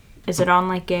 Is it on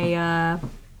like a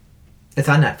It's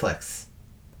on Netflix.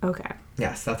 Okay.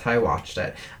 Yes, that's how I watched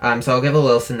it. So I'll give a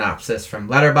little synopsis from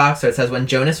Letterboxd. So it says, when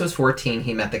Jonas was 14,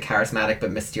 he met the charismatic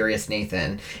but mysterious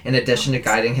Nathan. In addition to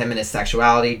guiding him in his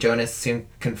sexuality, Jonas soon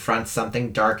confronts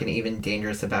something dark and even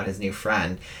dangerous about his new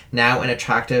friend. Now an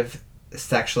attractive,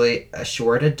 sexually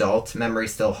assured adult,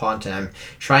 memories still haunt him.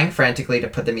 Trying frantically to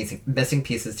put the missing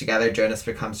pieces together, Jonas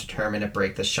becomes determined to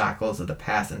break the shackles of the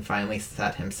past and finally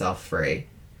set himself free.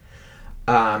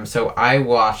 So I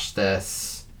watched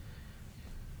this,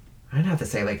 I'd have to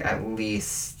say, like, at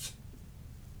least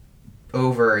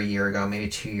over a year ago, maybe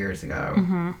 2 years ago.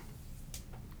 Mm-hmm.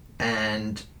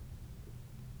 And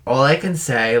all I can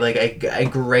say, like, a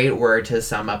great word to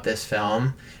sum up this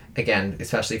film, again,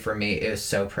 especially for me, it was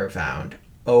so profound.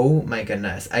 Oh my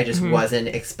goodness. I just wasn't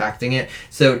expecting it.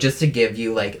 So just to give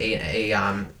you, like,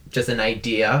 just an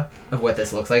idea of what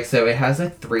this looks like. So it has a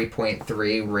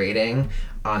 3.3 rating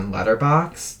on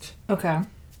Letterboxd. Okay.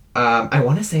 I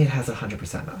want to say it has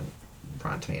 100% on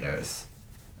Rotten Tomatoes.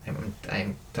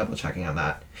 I'm double checking on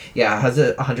that. Yeah, it has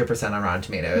a 100% on Rotten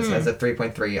Tomatoes. It has a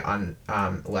 3.3 on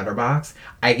Letterboxd.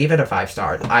 I gave it a 5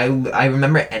 stars. I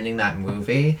remember ending that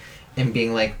movie and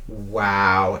being like,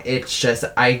 wow. It's just,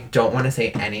 I don't want to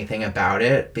say anything about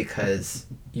it because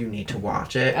you need to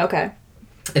watch it. Okay.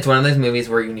 It's one of those movies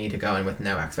where you need to go in with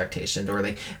no expectations or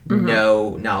like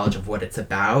no knowledge of what it's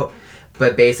about.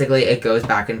 But basically, it goes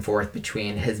back and forth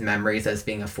between his memories as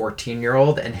being a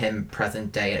 14-year-old and him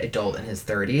present-day adult in his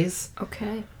 30s.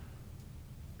 Okay.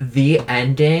 The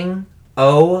ending,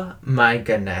 oh my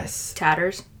goodness.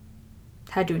 Tatters?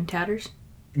 Had you in tatters?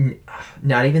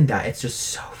 Not even that. It's just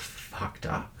so fucked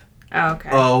up. Oh, okay.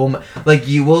 Oh, like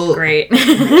you will... Great.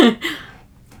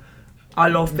 I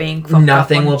love being fucked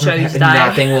nothing up on Tuesday.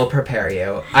 Nothing will prepare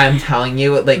you. I'm telling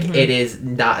you, like, it is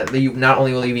not... Not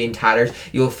only will you be in tatters,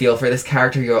 you'll feel for this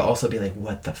character, you'll also be like,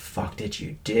 what the fuck did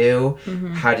you do?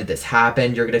 How did this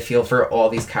happen? You're going to feel for all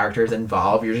these characters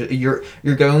involved. You're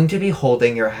going to be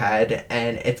holding your head,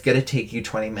 and it's going to take you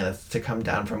 20 minutes to come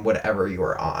down from whatever you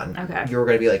were on. Okay. You're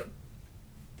going to be like...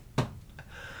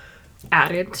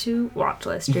 Added to watch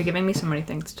list. You're giving me so many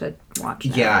things to watch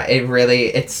now. Yeah,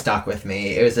 it stuck with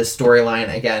me. It was a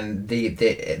storyline, again,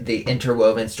 the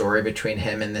interwoven story between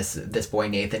him and this boy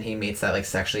Nathan he meets that like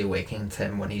sexually awakens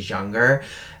him when he's younger.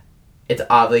 It's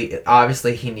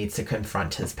obviously he needs to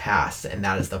confront his past, and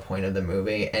that is the point of the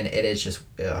movie, and it is just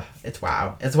it's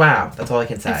wow. It's wow. That's all I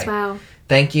can say. It's wow.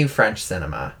 Thank you, French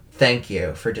cinema. Thank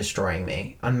you for destroying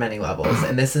me on many levels.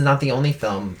 And this is not the only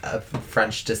film of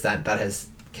French descent that has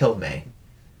killed me.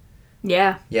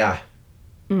 Yeah. Yeah,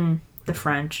 The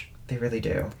French. they really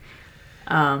do.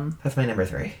 That's my number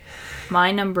 3.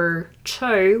 My number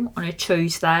 2 on a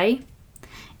Tuesday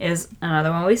is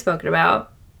another one we've spoken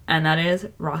about, and that is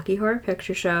Rocky Horror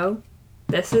Picture Show.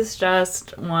 This is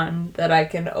just one that I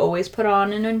can always put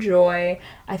on and enjoy.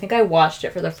 I think I watched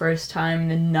it for the first time in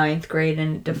the 9th grade,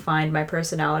 and it defined my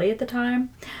personality at the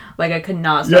time. Like, I could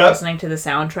not stop listening to the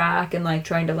soundtrack and, like,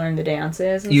 trying to learn the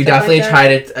dances and You stuff definitely like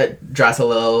that. tried to dress a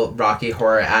little Rocky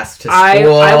Horror-esque to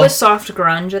school. I was soft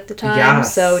grunge at the time,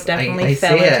 Yes, so definitely I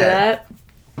fell see into it. that.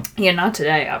 Yeah, not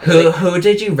today, obviously. Who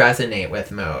did you resonate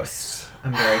with most?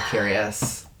 I'm very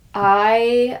curious.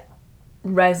 I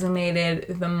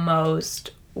resonated the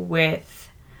most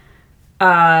with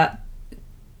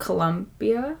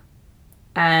Columbia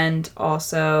and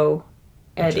also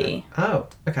Eddie. Oh,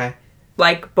 okay.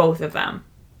 Like, both of them.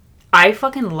 I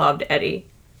fucking loved Eddie.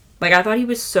 Like, I thought he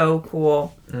was so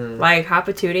cool. Like, Hot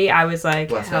Patootie, I was like,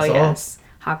 Bless my hell soul. yes.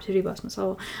 Hot Patootie, bless my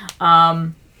soul.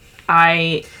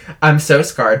 I'm so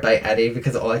scarred by Eddie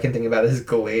because all I can think about is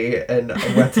Glee and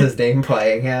what's his name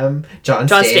playing him? John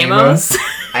Stamos.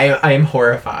 I am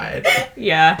horrified.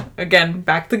 Yeah, again,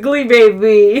 back to Glee,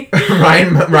 baby.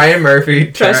 Ryan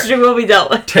Murphy Trust you will be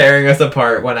dealt with. tearing us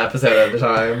apart one episode at a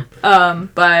time.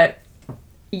 But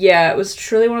yeah, it was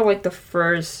truly one of like the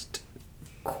first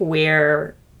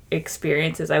queer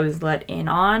experiences I was let in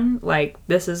on. Like,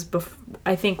 this is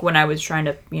I think when I was trying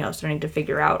to, starting to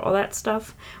figure out all that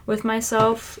stuff with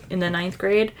myself in the 9th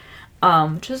grade,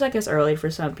 which is, I guess, early for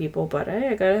some people, but hey,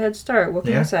 I got a head start. What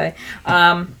can I say?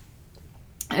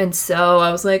 And so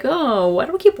I was like, oh, why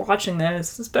do we keep watching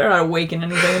this? This better not awaken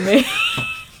anything in me.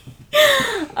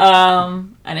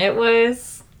 And it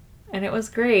was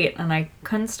great, and I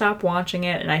couldn't stop watching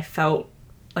it, and I felt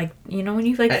like, when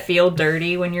you feel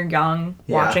dirty when you're young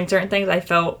watching certain things, I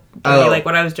felt dirty, like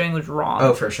what I was doing was wrong.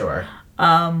 Oh, for sure.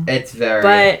 It's very...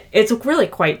 But it's really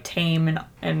quite tame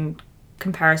in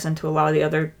comparison to a lot of the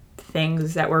other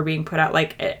things that were being put out,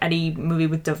 like any movie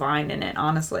with Divine in it,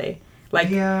 honestly. Like,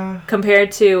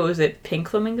 compared to, was it Pink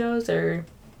Flamingos or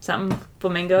something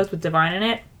Flamingos with Divine in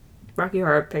it? Rocky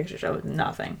Horror Picture Show was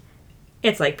nothing.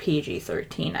 It's like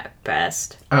PG-13 at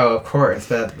best. Oh, of course,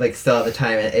 but like still at the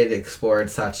time it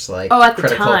explored such like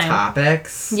critical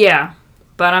topics. Yeah,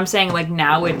 but I'm saying like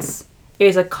now it's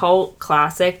a cult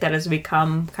classic that has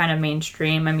become kind of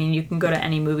mainstream. I mean, you can go to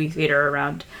any movie theater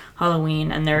around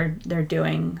Halloween and they're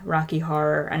doing Rocky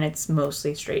Horror, and it's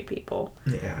mostly straight people.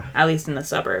 Yeah. At least in the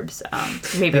suburbs.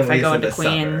 Maybe if I go into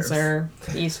Queens suburbs.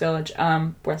 Or East Village,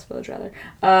 West Village rather.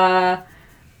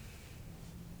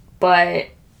 But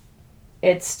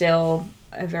it's still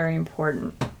a very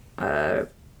important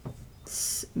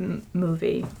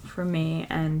movie for me,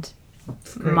 and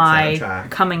my soundtrack.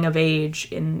 Coming of age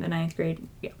in the 9th grade.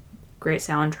 Yeah, great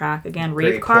soundtrack. Again,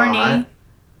 Reeve Carney,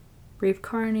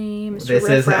 Mr. This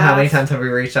Riff is Raff. How many times have we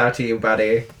reached out to you,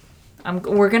 buddy?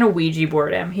 We're gonna Ouija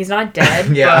board him. He's not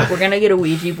dead, yeah. But we're gonna get a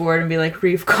Ouija board and be like,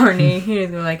 Reeve Carney. He's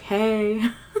gonna be like, hey.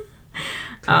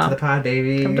 Come to the pod,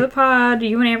 baby. Come to the pod.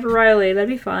 You and Amber Riley. That'd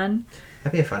be fun.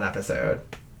 That'd be a fun episode.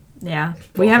 Yeah.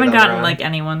 We haven't gotten, like,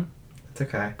 anyone. It's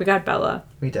okay. We got Bella.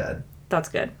 We did. That's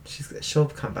good. She'll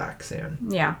come back soon.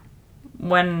 Yeah.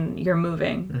 When you're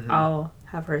moving, I'll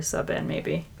have her sub in,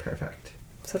 maybe. Perfect.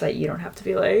 So that you don't have to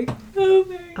be like, oh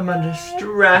my God. I'm under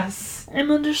stress.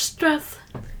 I'm under stress.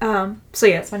 So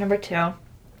yeah, it's my number 2.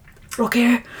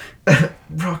 Rocky.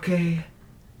 Rocky.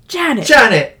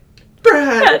 Janet.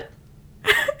 Brad.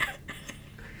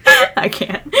 I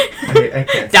can't. I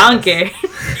can't. Donkey.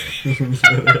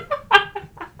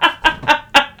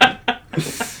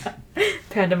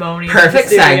 Pandemonium. Perfect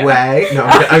segue. No,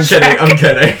 I'm kidding. I'm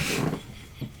kidding.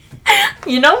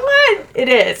 You know what? It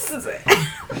is.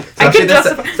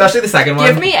 Especially the second one.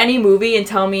 Give me any movie and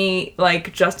tell me,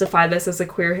 like, justify this as a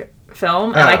queer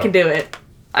film, and I can do it.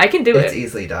 It's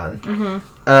easily done.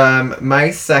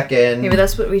 My second... Maybe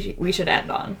that's what we should end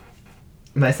on.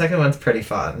 My second one's pretty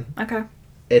fun. Okay.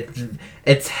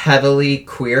 It's heavily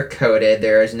queer-coded.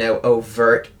 There is no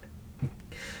overt...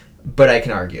 But I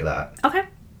can argue that. Okay.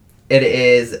 It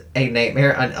is A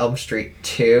Nightmare on Elm Street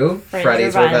 2,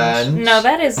 Freddy's Revenge. No,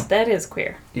 that is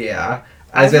queer. Yeah.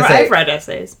 I've read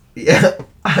essays. Yeah.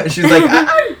 She was like,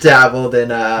 I dabbled in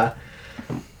well,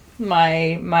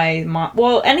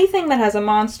 anything that has a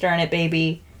monster in it,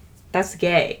 baby, that's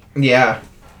gay. Yeah.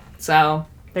 So,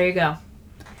 there you go.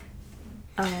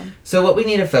 So what we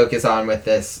need to focus on with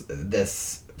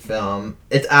this film,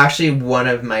 it's actually one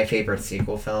of my favorite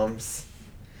sequel films.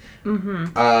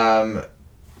 Mm-hmm.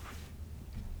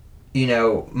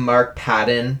 Mark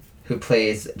Patton who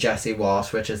plays Jesse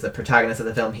Walsh, which is the protagonist of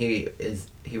the film.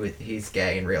 He's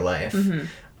gay in real life. Mm-hmm.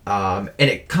 And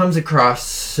it comes across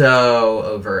so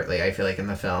overtly, I feel like, in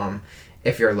the film.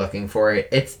 If you're looking for it,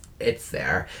 it's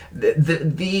there.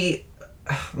 The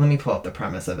let me pull up the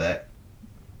premise of it.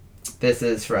 This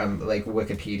is from like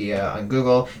Wikipedia on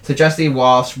Google. So Jesse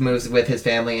Walsh moves with his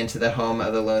family into the home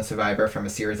of the lone survivor from a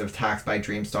series of attacks by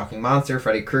dream-stalking monster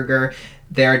Freddy Krueger.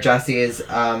 There, Jesse is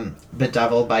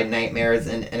bedeviled by nightmares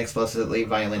and inexplicably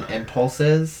violent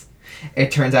impulses.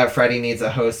 It turns out Freddy needs a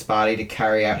host's body to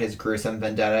carry out his gruesome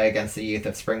vendetta against the youth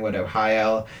of Springwood,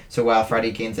 Ohio. So while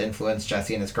Freddy gains influence,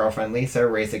 Jesse and his girlfriend Lisa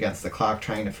race against the clock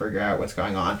trying to figure out what's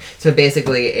going on. So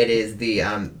basically it is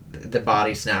the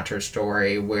body snatcher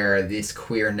story where this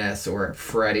queerness or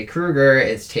Freddy Krueger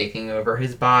is taking over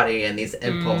his body and these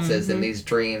impulses and these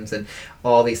dreams and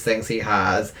all these things he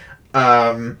has.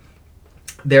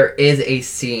 There is a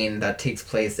scene that takes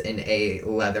place in a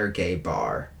leather gay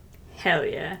bar. Hell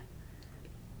yeah.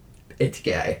 It's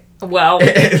gay. Well,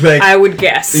 like, I would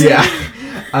guess. Yeah.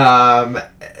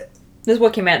 This is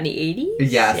what came out in the 80s?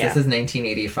 Yes, yeah. This is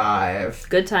 1985.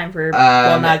 Good time for,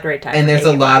 well, not great time. And there's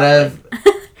a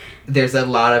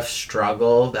lot of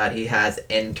struggle that he has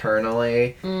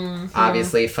internally. Mm-hmm.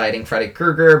 Obviously fighting Freddy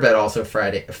Krueger, but also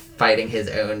fighting his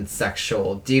own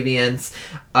sexual deviance.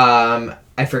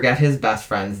 I forget his best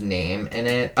friend's name in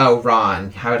it. Oh, Ron.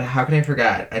 How can I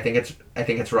forget? I think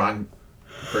it's Ron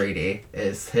Brady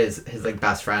is his like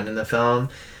best friend in the film.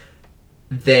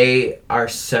 They are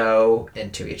so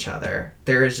into each other.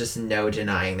 There is just no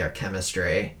denying their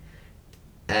chemistry.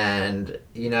 And,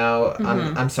 you know,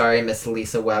 I'm sorry, Miss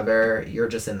Lisa Weber, you're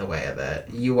just in the way of it.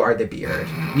 You are the beard.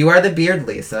 You are the beard,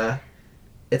 Lisa.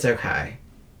 It's okay.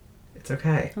 It's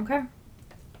okay. Okay.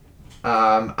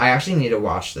 I actually need to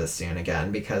watch this soon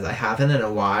again because I haven't in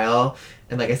a while.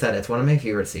 And like I said, it's one of my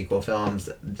favorite sequel films.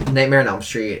 Nightmare on Elm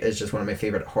Street is just one of my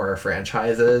favorite horror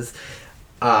franchises.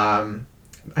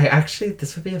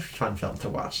 This would be a fun film to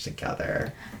watch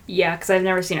together. Yeah, because I've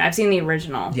never seen it. I've seen the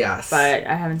original. Yes. But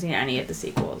I haven't seen any of the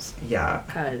sequels. Yeah.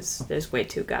 Because there's way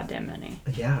too goddamn many.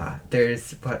 Yeah.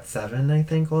 There's, 7, I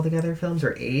think, altogether films?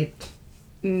 Or 8?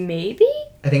 Maybe?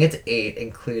 I think it's 8,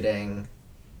 including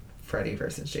Freddy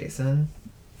versus Jason.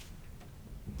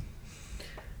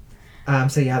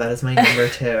 So yeah, that is my number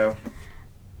 2.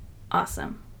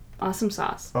 Awesome. Awesome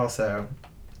sauce. Also,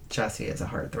 Jesse is a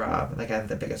heartthrob. Like, I have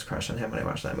the biggest crush on him when I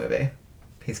watch that movie.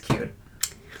 He's cute.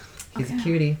 He's a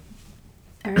cutie.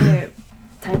 All right.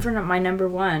 Time for my number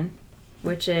 1,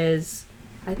 which is,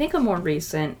 I think, a more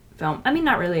recent film. I mean,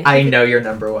 not really. I know your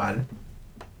number 1.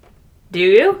 Do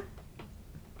you?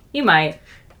 You might.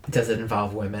 Does it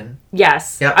involve women?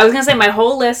 Yes. Yep. I was going to say, my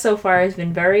whole list so far has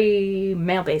been very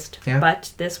male-based. Yeah.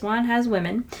 But this one has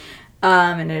women.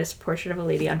 And it is Portrait of a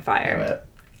Lady on Fire.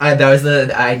 I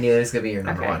knew it was going to be your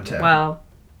number 1, too. Well,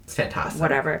 it's fantastic.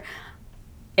 Whatever.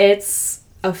 It's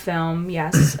a film,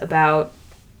 yes, about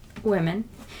women.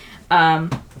 A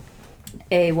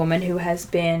woman who has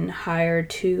been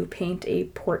hired to paint a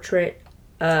portrait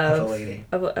of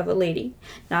a lady.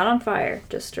 Not on fire,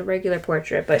 just a regular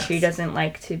portrait, but yes. She doesn't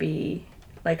like to be,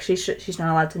 like, she's not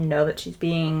allowed to know that she's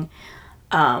being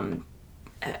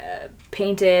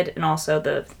painted, and also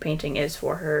the painting is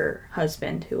for her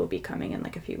husband, who will be coming in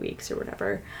like a few weeks or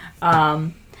whatever.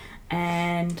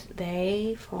 And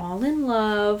they fall in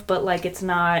love, but like it's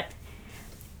not,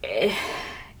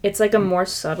 it's like a more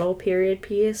subtle period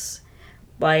piece.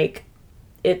 Like,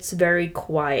 it's very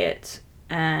quiet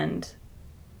and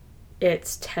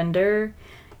it's tender,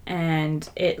 and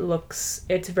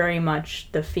it's very much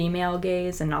the female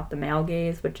gaze and not the male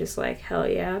gaze, which is like, hell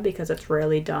yeah, because it's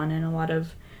rarely done in a lot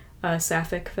of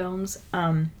sapphic films.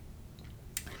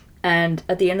 And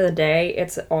at the end of the day,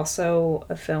 it's also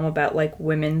a film about like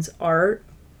women's art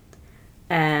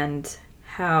and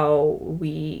how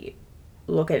we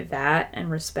look at that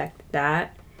and respect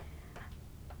that.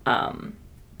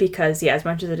 Because yeah, as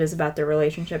much as it is about their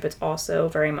relationship, it's also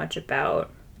very much about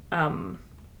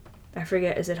I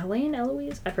forget, is it Helene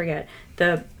Eloise? I forget.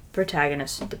 The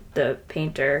protagonist, the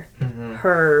painter,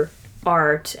 her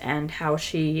art and how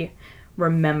she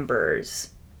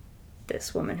remembers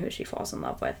this woman who she falls in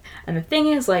love with. And the thing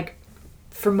is, like,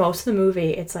 for most of the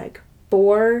movie, it's like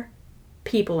 4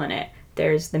 people in it.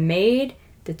 There's the maid,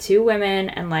 the 2 women,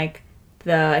 and like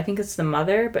I think it's the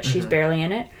mother, but she's barely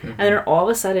in it. And then all of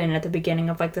a sudden, at the beginning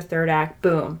of like the 3rd act,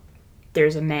 boom,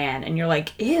 there's a man. And you're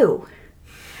like, ew.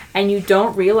 And you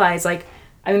don't realize, like,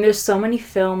 I mean, there's so many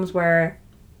films where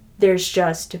there's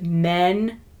just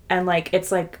men, and like, it's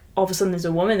like all of a sudden there's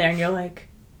a woman there, and you're like,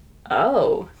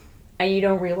 oh. And you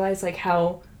don't realize like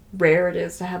how rare it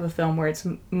is to have a film where it's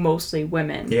mostly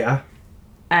women. Yeah.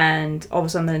 And all of a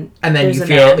sudden, and then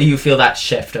you feel that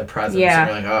shift of presence. Yeah.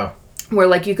 And you're like, oh. Where,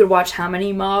 like, you could watch how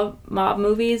many mob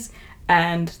movies,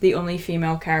 and the only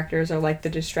female characters are, like, the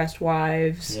distressed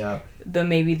wives. Yeah.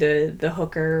 Maybe the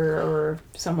hooker or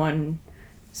some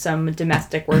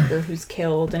domestic worker who's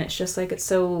killed, and it's just, like, it's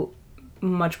so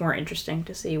much more interesting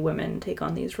to see women take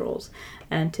on these roles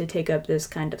and to take up this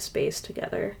kind of space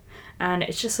together. And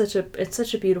it's just such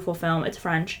a beautiful film. It's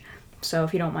French, so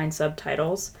if you don't mind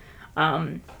subtitles,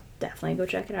 definitely go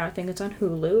check it out. I think it's on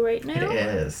Hulu right now. It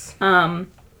is.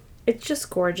 It's just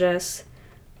gorgeous.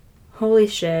 Holy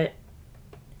shit.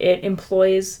 It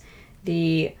employs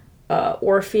the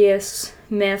Orpheus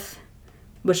myth,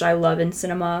 which I love in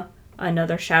cinema.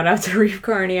 Another shout out to Reeve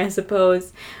Carney, I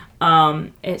suppose.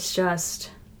 It's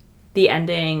just, the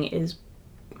ending is,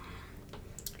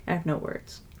 I have no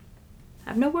words.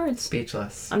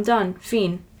 Speechless. I'm done.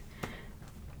 Fiend.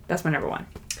 That's my number one.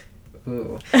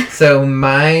 Ooh. So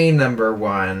my number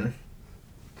one,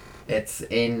 it's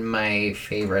in my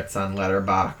favorites on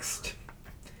Letterboxd.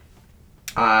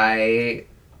 I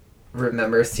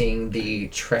remember seeing the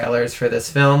trailers for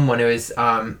this film when it was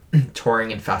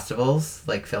touring in festivals,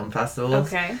 like film festivals.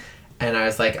 Okay. And I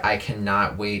was like, I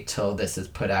cannot wait till this is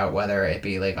put out, whether it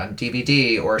be like on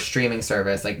DVD or streaming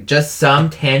service, like just some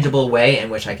tangible way in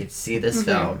which I could see this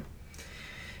film.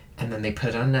 And then they put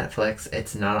it on Netflix.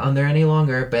 It's not on there any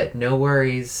longer, but no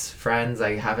worries, friends.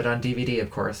 I have it on DVD, of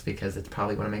course, because it's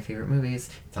probably one of my favorite movies.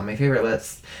 It's on my favorite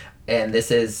list. And this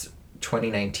is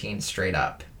 2019 straight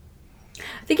up.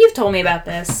 I think you've told me about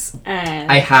this.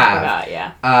 And I have. Forgot,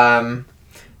 yeah.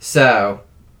 So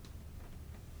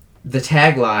the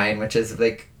tagline, which is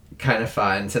like kind of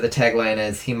fun. So the tagline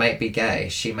is, he might be gay,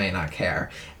 she might not care.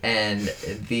 And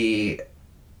the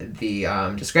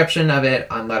description of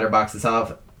it on Letterboxd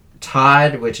itself,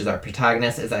 Todd, which is our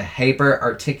protagonist, is a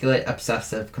hyper-articulate,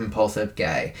 obsessive-compulsive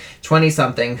gay.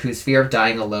 20-something whose fear of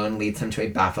dying alone leads him to a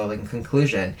baffling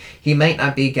conclusion. He might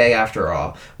not be gay after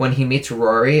all. When he meets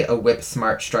Rory, a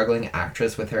whip-smart, struggling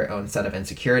actress with her own set of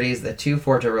insecurities, the two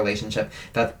forge a relationship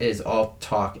that is all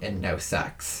talk and no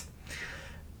sex.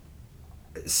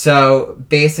 So,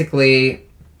 basically,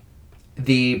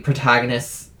 the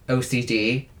protagonist's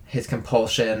OCD, his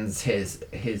compulsions,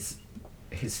 his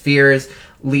fears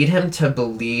lead him to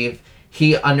believe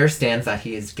he understands that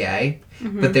he is gay,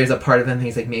 but there's a part of him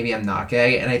he's like, maybe I'm not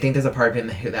gay, and I think there's a part of him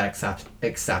that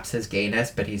accepts his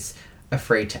gayness, but he's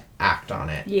afraid to act on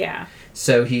it. Yeah.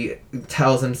 So he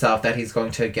tells himself that he's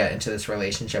going to get into this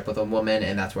relationship with a woman,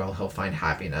 and that's where he'll find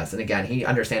happiness. And again, he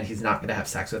understands he's not going to have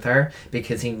sex with her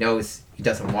because he knows he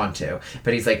doesn't want to.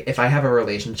 But he's like, if I have a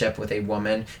relationship with a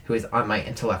woman who is on my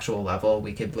intellectual level,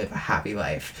 we could live a happy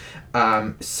life.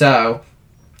 So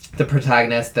the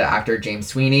protagonist, the actor James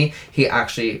Sweeney, he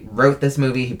actually wrote this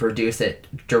movie, he produced it,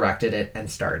 directed it,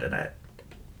 and starred in it.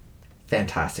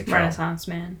 Fantastic film. Renaissance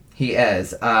man. He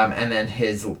is. And then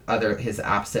his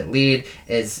opposite lead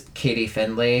is Katie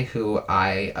Findlay, who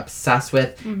I obsess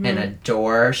with and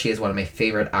adore. She is one of my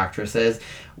favorite actresses.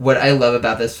 What I love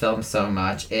about this film so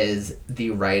much is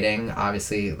the writing.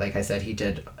 Obviously, like I said,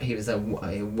 he was a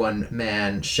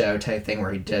one-man show type thing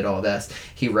where he did all this.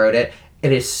 He wrote it.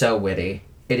 It is so witty.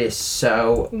 It is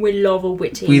so... We love a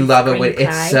witty.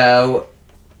 It's so...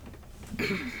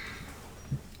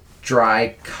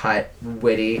 dry cut,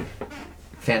 witty,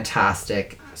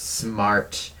 fantastic,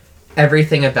 smart.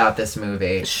 Everything about this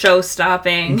movie.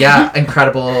 Show-stopping. Yeah,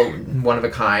 incredible, one of a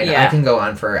kind. Yeah. I can go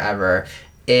on forever.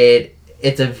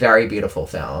 It's a very beautiful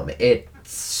film.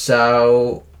 It's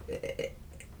so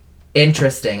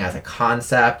interesting as a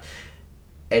concept.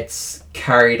 It's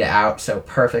carried out so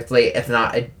perfectly. It's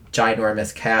not a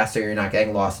ginormous cast, or you're not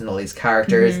getting lost in all these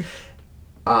characters.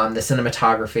 The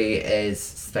cinematography is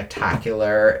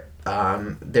spectacular.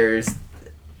 There's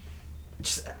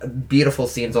just beautiful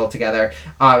scenes altogether.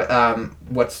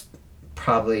 What's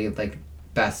probably like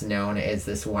best known is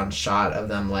this one shot of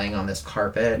them laying on this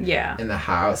carpet in the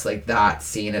house. Like, that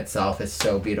scene itself is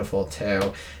so beautiful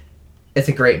too. It's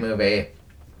a great movie.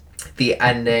 The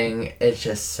ending is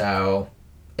just so...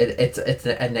 It's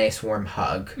a nice warm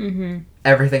hug.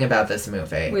 Everything about this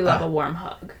movie. We love a warm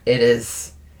hug.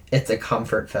 It's a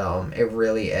comfort film. It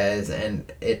really is.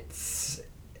 And it's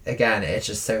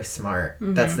just so smart.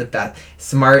 That's the best.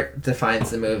 Smart defines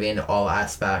the movie in all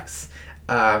aspects.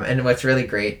 And what's really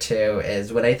great too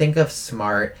is when I think of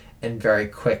smart and very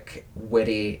quick,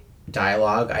 witty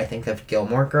dialogue, I think of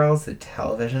Gilmore Girls, the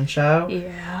television show.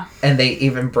 Yeah. And they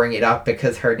even bring it up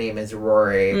because her name is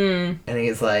Rory. And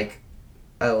he's like,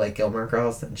 oh, like Gilmore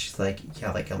Girls? And she's like,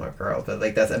 yeah, like Gilmore Girls. But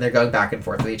like that's, and they're going back and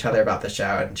forth with each other about the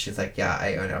show. And she's like, yeah,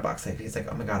 I own a box tape. He's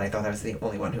like, oh my God, I thought I was the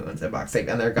only one who owns a box tape.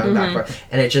 And they're going back and forth.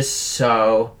 And it's just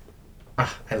so,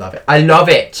 I love it. I love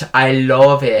it. I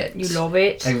love it. You love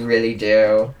it? I really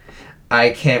do. I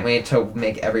can't wait to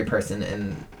make every person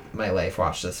in my life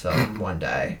watch this film one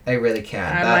day. I really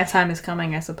can. My time is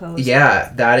coming, I suppose.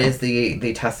 Yeah, that is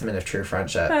the testament of true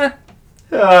friendship.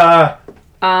 Do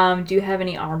you have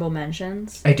any honorable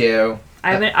mentions? I do.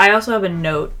 I also have a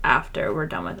note after we're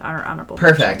done with our honorable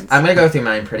Perfect. mentions. I'm going to go through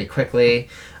mine pretty quickly.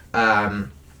 A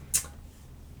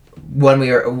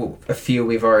few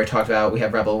we've already talked about. We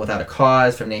have Rebel Without a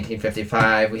Cause from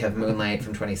 1955. We have Moonlight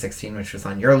from 2016, which was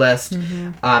on your list.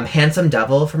 Handsome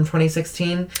Devil from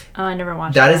 2016. Oh, I never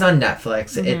watched that. That is on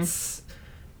Netflix.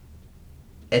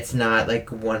 It's not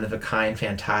like one of a kind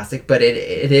fantastic, but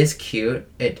it is cute.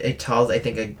 It tells, I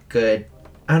think, a good,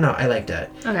 I don't know, I liked it.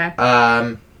 Okay.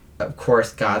 Of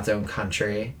course, God's Own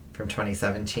Country from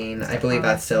 2017. I believe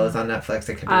that still is on Netflix.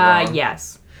 It could be wrong.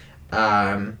 Yes.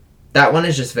 That one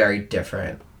is just very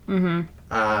different.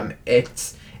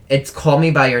 It's Call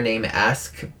Me By Your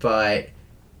Name-esque, but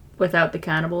without the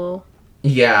cannibal.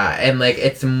 Yeah, and like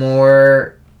it's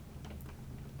more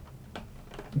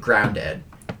grounded.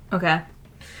 Okay.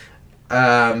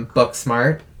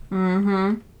 Booksmart.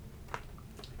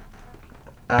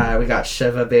 We got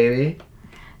Shiva Baby.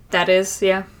 That is,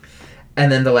 yeah. And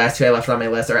then the last two I left on my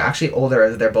list are actually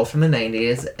older. They're both from the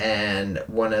 90s, and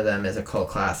one of them is a cult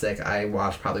classic I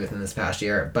watched probably within this past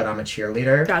year, But I'm a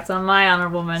Cheerleader. That's on my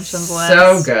honorable mentions list.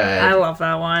 So good. I love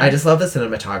that one. I just love the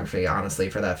cinematography, honestly,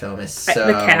 for that film. It's so...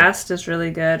 The cast is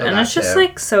really good. And it's just,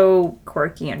 like, so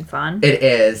quirky and fun. It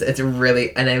is. It's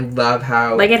really... And I love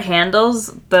how... Like, it handles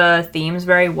the themes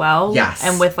very well. Yes.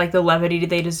 And with, like, the levity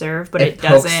they deserve, but it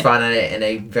pokes doesn't... fun at it in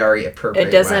a very appropriate way.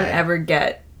 It doesn't ever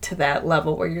get to that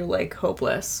level where you're like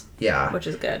hopeless. Yeah. Which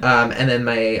is good. And then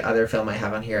my other film I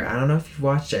have on here, I don't know if you've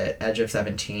watched it, Edge of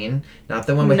 17. Not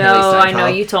the one with Haley Steinfeld. I know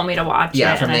you told me to watch it.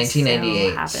 Yeah, from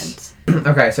 1998. I still haven't.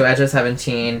 Okay, so Edge of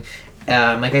 17,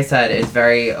 like I said, is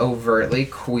very overtly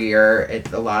queer.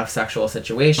 It's a lot of sexual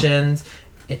situations.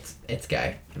 It's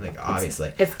gay, like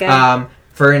obviously. It's gay.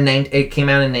 It came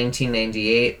out in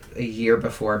 1998, a year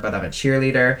before But I'm a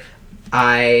Cheerleader.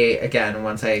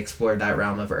 Once I explored that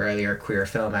realm of earlier queer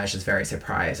film, I was just very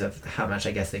surprised of how much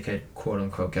I guess they could quote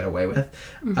unquote get away with.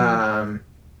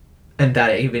 And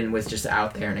that it even was just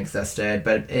out there and existed.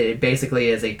 But it basically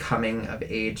is a coming of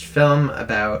age film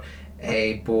about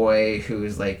a boy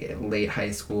who's like late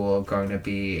high school, going to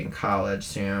be in college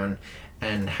soon,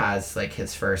 and has like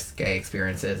his first gay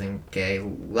experiences and gay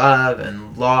love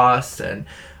and loss. And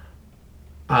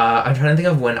I'm trying to think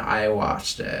of when I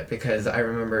watched it, because I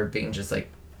remember being just like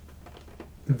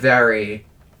very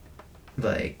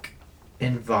like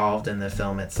involved in the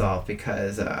film itself,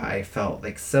 because I felt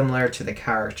like similar to the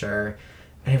character,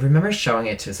 and I remember showing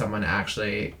it to someone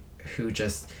actually who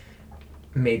just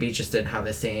maybe just didn't have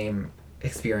the same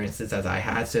experiences as I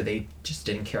had, so they just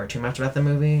didn't care too much about the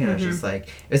movie, and I was just like,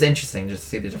 it was interesting just to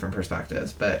see the different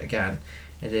perspectives. But again,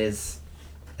 it is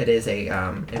a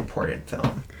important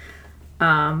film.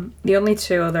 The only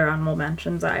two other honorable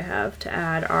mentions I have to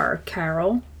add are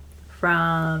Carol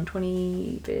from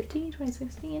 2015,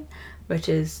 2016, which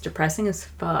is depressing as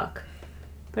fuck,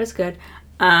 but it's good.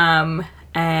 And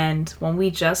one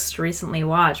we just recently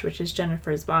watched, which is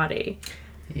Jennifer's Body.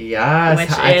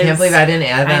 Yes, I can't believe I didn't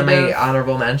add that in my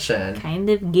honorable mention. Kind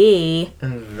of gay.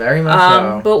 Very much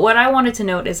so. But what I wanted to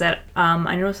note is that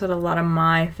I noticed that a lot of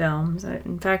my films,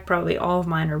 in fact probably all of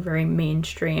mine, are very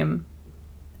mainstream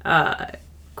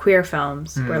queer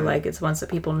films, where like it's ones that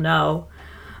people know.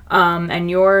 And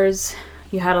yours,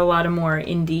 you had a lot of more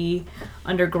indie,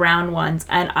 underground ones.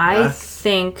 And I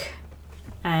think,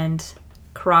 and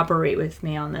corroborate with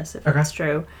me on this if it's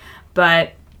true,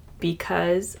 but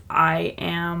because I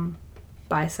am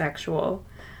bisexual,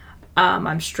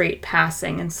 I'm straight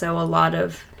passing, and so a lot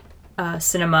of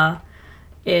cinema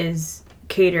is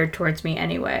catered towards me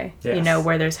anyway. Yes. You know,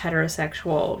 where there's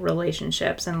heterosexual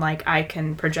relationships, and like I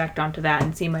can project onto that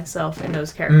and see myself in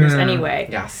those characters anyway.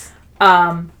 Yes.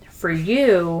 For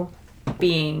you,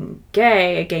 being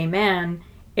gay, a gay man,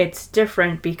 it's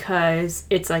different because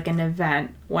it's like an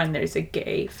event when there's a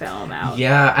gay film out.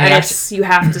 Yeah, you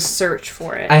have to search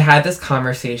for it. I had this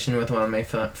conversation with one of my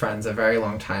friends a very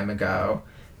long time ago.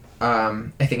 I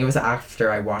think it was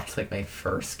after I watched like my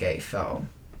first gay film.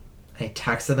 I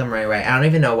texted them right away. I don't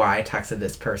even know why I texted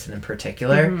this person in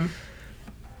particular.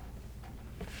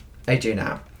 I do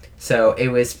now. So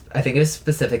I think it was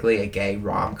specifically a gay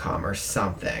rom-com or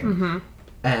something.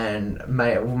 and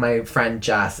my friend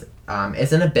Jess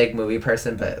isn't a big movie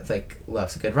person, but like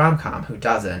loves a good rom-com. Who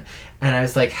doesn't? And I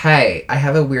was like, hey, I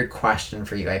have a weird question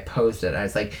for you. I posed it. I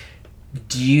was like,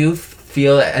 do you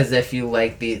feel as if you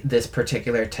like this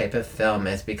particular type of film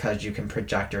is because you can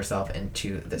project yourself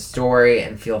into the story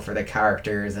and feel for the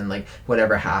characters and like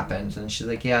whatever happens? And she's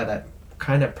like, yeah, that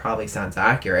kind of probably sounds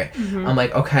accurate. I'm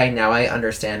like, okay, now I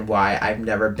understand why I've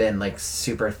never been like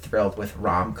super thrilled with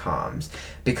rom-coms,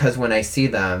 because when I see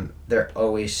them, they're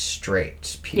always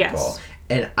straight people. Yes.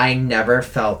 And I never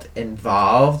felt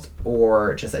involved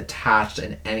or just attached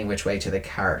in any which way to the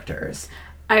characters.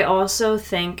 I also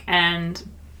think, and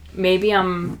maybe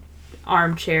I'm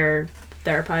armchair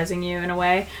therapizing you in a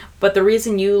way, but the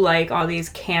reason you like all these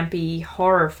campy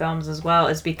horror films as well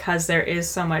is because there is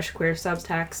so much queer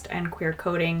subtext and queer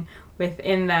coding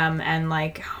within them, and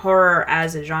like horror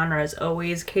as a genre is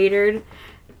always catered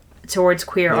towards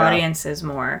queer audiences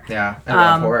more. Yeah, I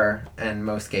love horror, and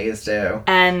most gays do.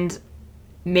 And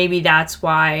maybe that's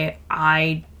why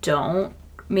I don't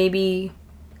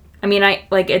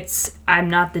I'm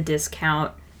not the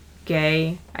discount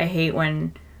gay. I hate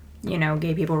when,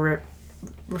 gay people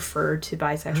refer to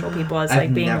bisexual people as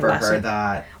like being never lesser. heard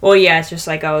that. Well, yeah, it's just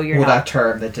like, oh, you're not. That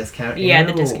term, the discount. Yeah, Ew.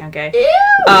 the discount gay.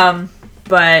 Ew.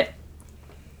 But,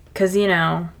 because,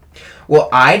 Well,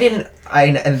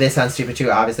 and this sounds stupid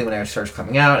too, obviously when I was first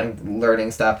coming out and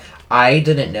learning stuff, I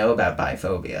didn't know about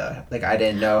biphobia. Like, I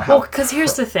didn't know how... Well, because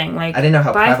here's the thing, like... I didn't know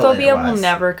how prevalent it biphobia was. will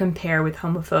never compare with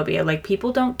homophobia. Like,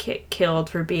 people don't get killed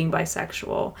for being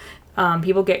bisexual.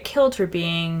 People get killed for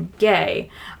being gay.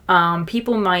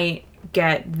 People might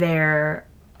get their,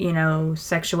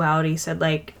 sexuality said,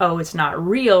 like, oh, it's not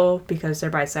real because they're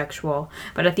bisexual.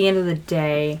 But at the end of the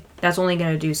day, that's only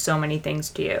going to do so many things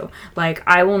to you. Like,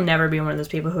 I will never be one of those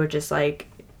people who are just, like...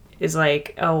 is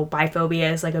like, oh,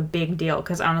 biphobia is like a big deal,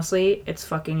 because honestly it's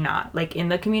fucking not. Like, in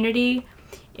the community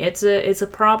it's a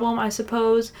problem, I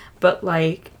suppose, but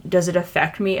like, does it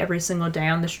affect me every single day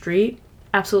on the street?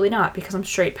 Absolutely not, because I'm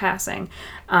straight passing.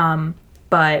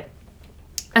 But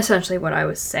essentially what I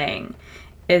was saying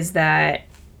is that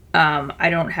I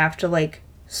don't have to like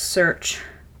search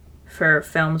for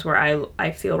films where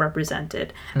I feel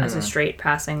represented as a straight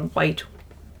passing white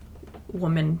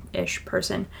woman-ish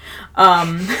person.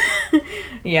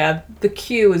 Yeah, the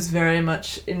queue is very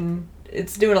much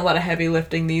it's doing a lot of heavy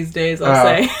lifting these days, I'll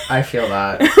say. I feel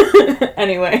that.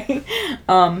 Anyway,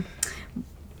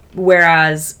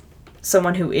 whereas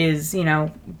someone who is,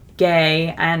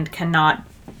 gay and cannot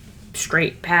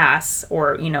straight pass,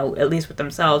 or, at least with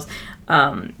themselves,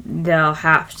 they'll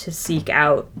have to seek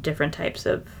out different types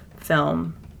of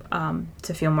film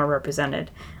to feel more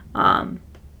represented. And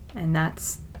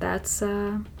that's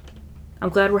I'm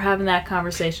glad we're having that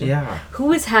conversation. Yeah.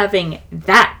 Who is having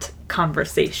that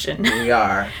conversation? We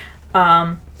are.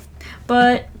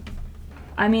 But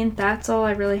I mean, that's all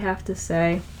I really have to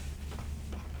say.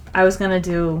 I was gonna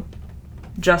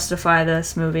justify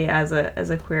this movie as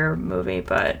a queer movie,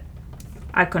 but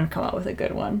I couldn't come up with a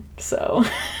good one, so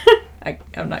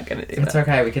I'm not gonna do that. It's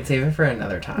okay. We can save it for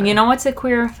another time. You know what's a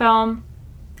queer film?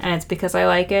 And it's because I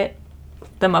like it.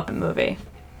 The Muppet Movie.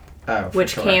 Oh,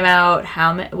 which came out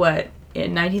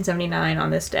in 1979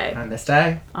 on this day. On this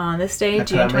day? On this day, I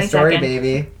June put on 22nd. my story,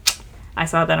 baby. I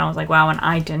saw that and I was like, wow, and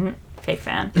I didn't. Fake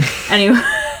fan. Anyway,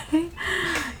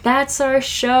 that's our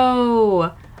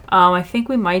show. I think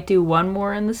we might do one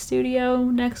more in the studio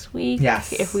next week.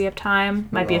 Yes. If we have time.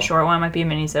 Might be a short one, might be a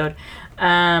mini-sode.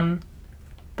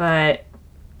 But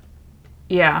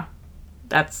yeah.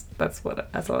 That's all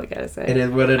I gotta say. It is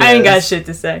what it is. I ain't got shit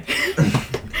to say.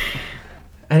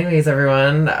 Anyways,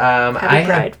 everyone, Happy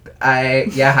Pride.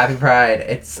 Happy Pride.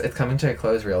 It's coming to a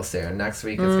close real soon. Next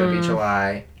week it's gonna be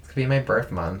July. It's gonna be my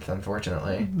birth month,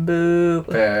 unfortunately. Boo.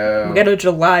 Boo. We got a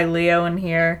July Leo in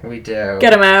here. We do.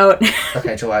 Get him out.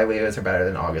 Okay, July Leos are better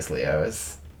than August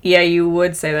Leos. Yeah, you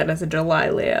would say that as a July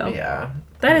Leo. Yeah.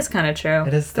 That is kind of true.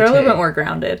 It is. They're a little bit more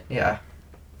grounded. Yeah.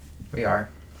 We are.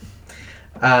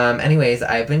 Anyways,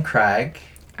 I've been Craig.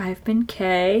 I've been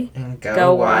Kay. And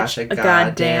go watch a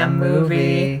goddamn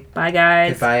movie. Bye,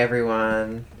 guys. Goodbye,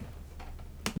 everyone.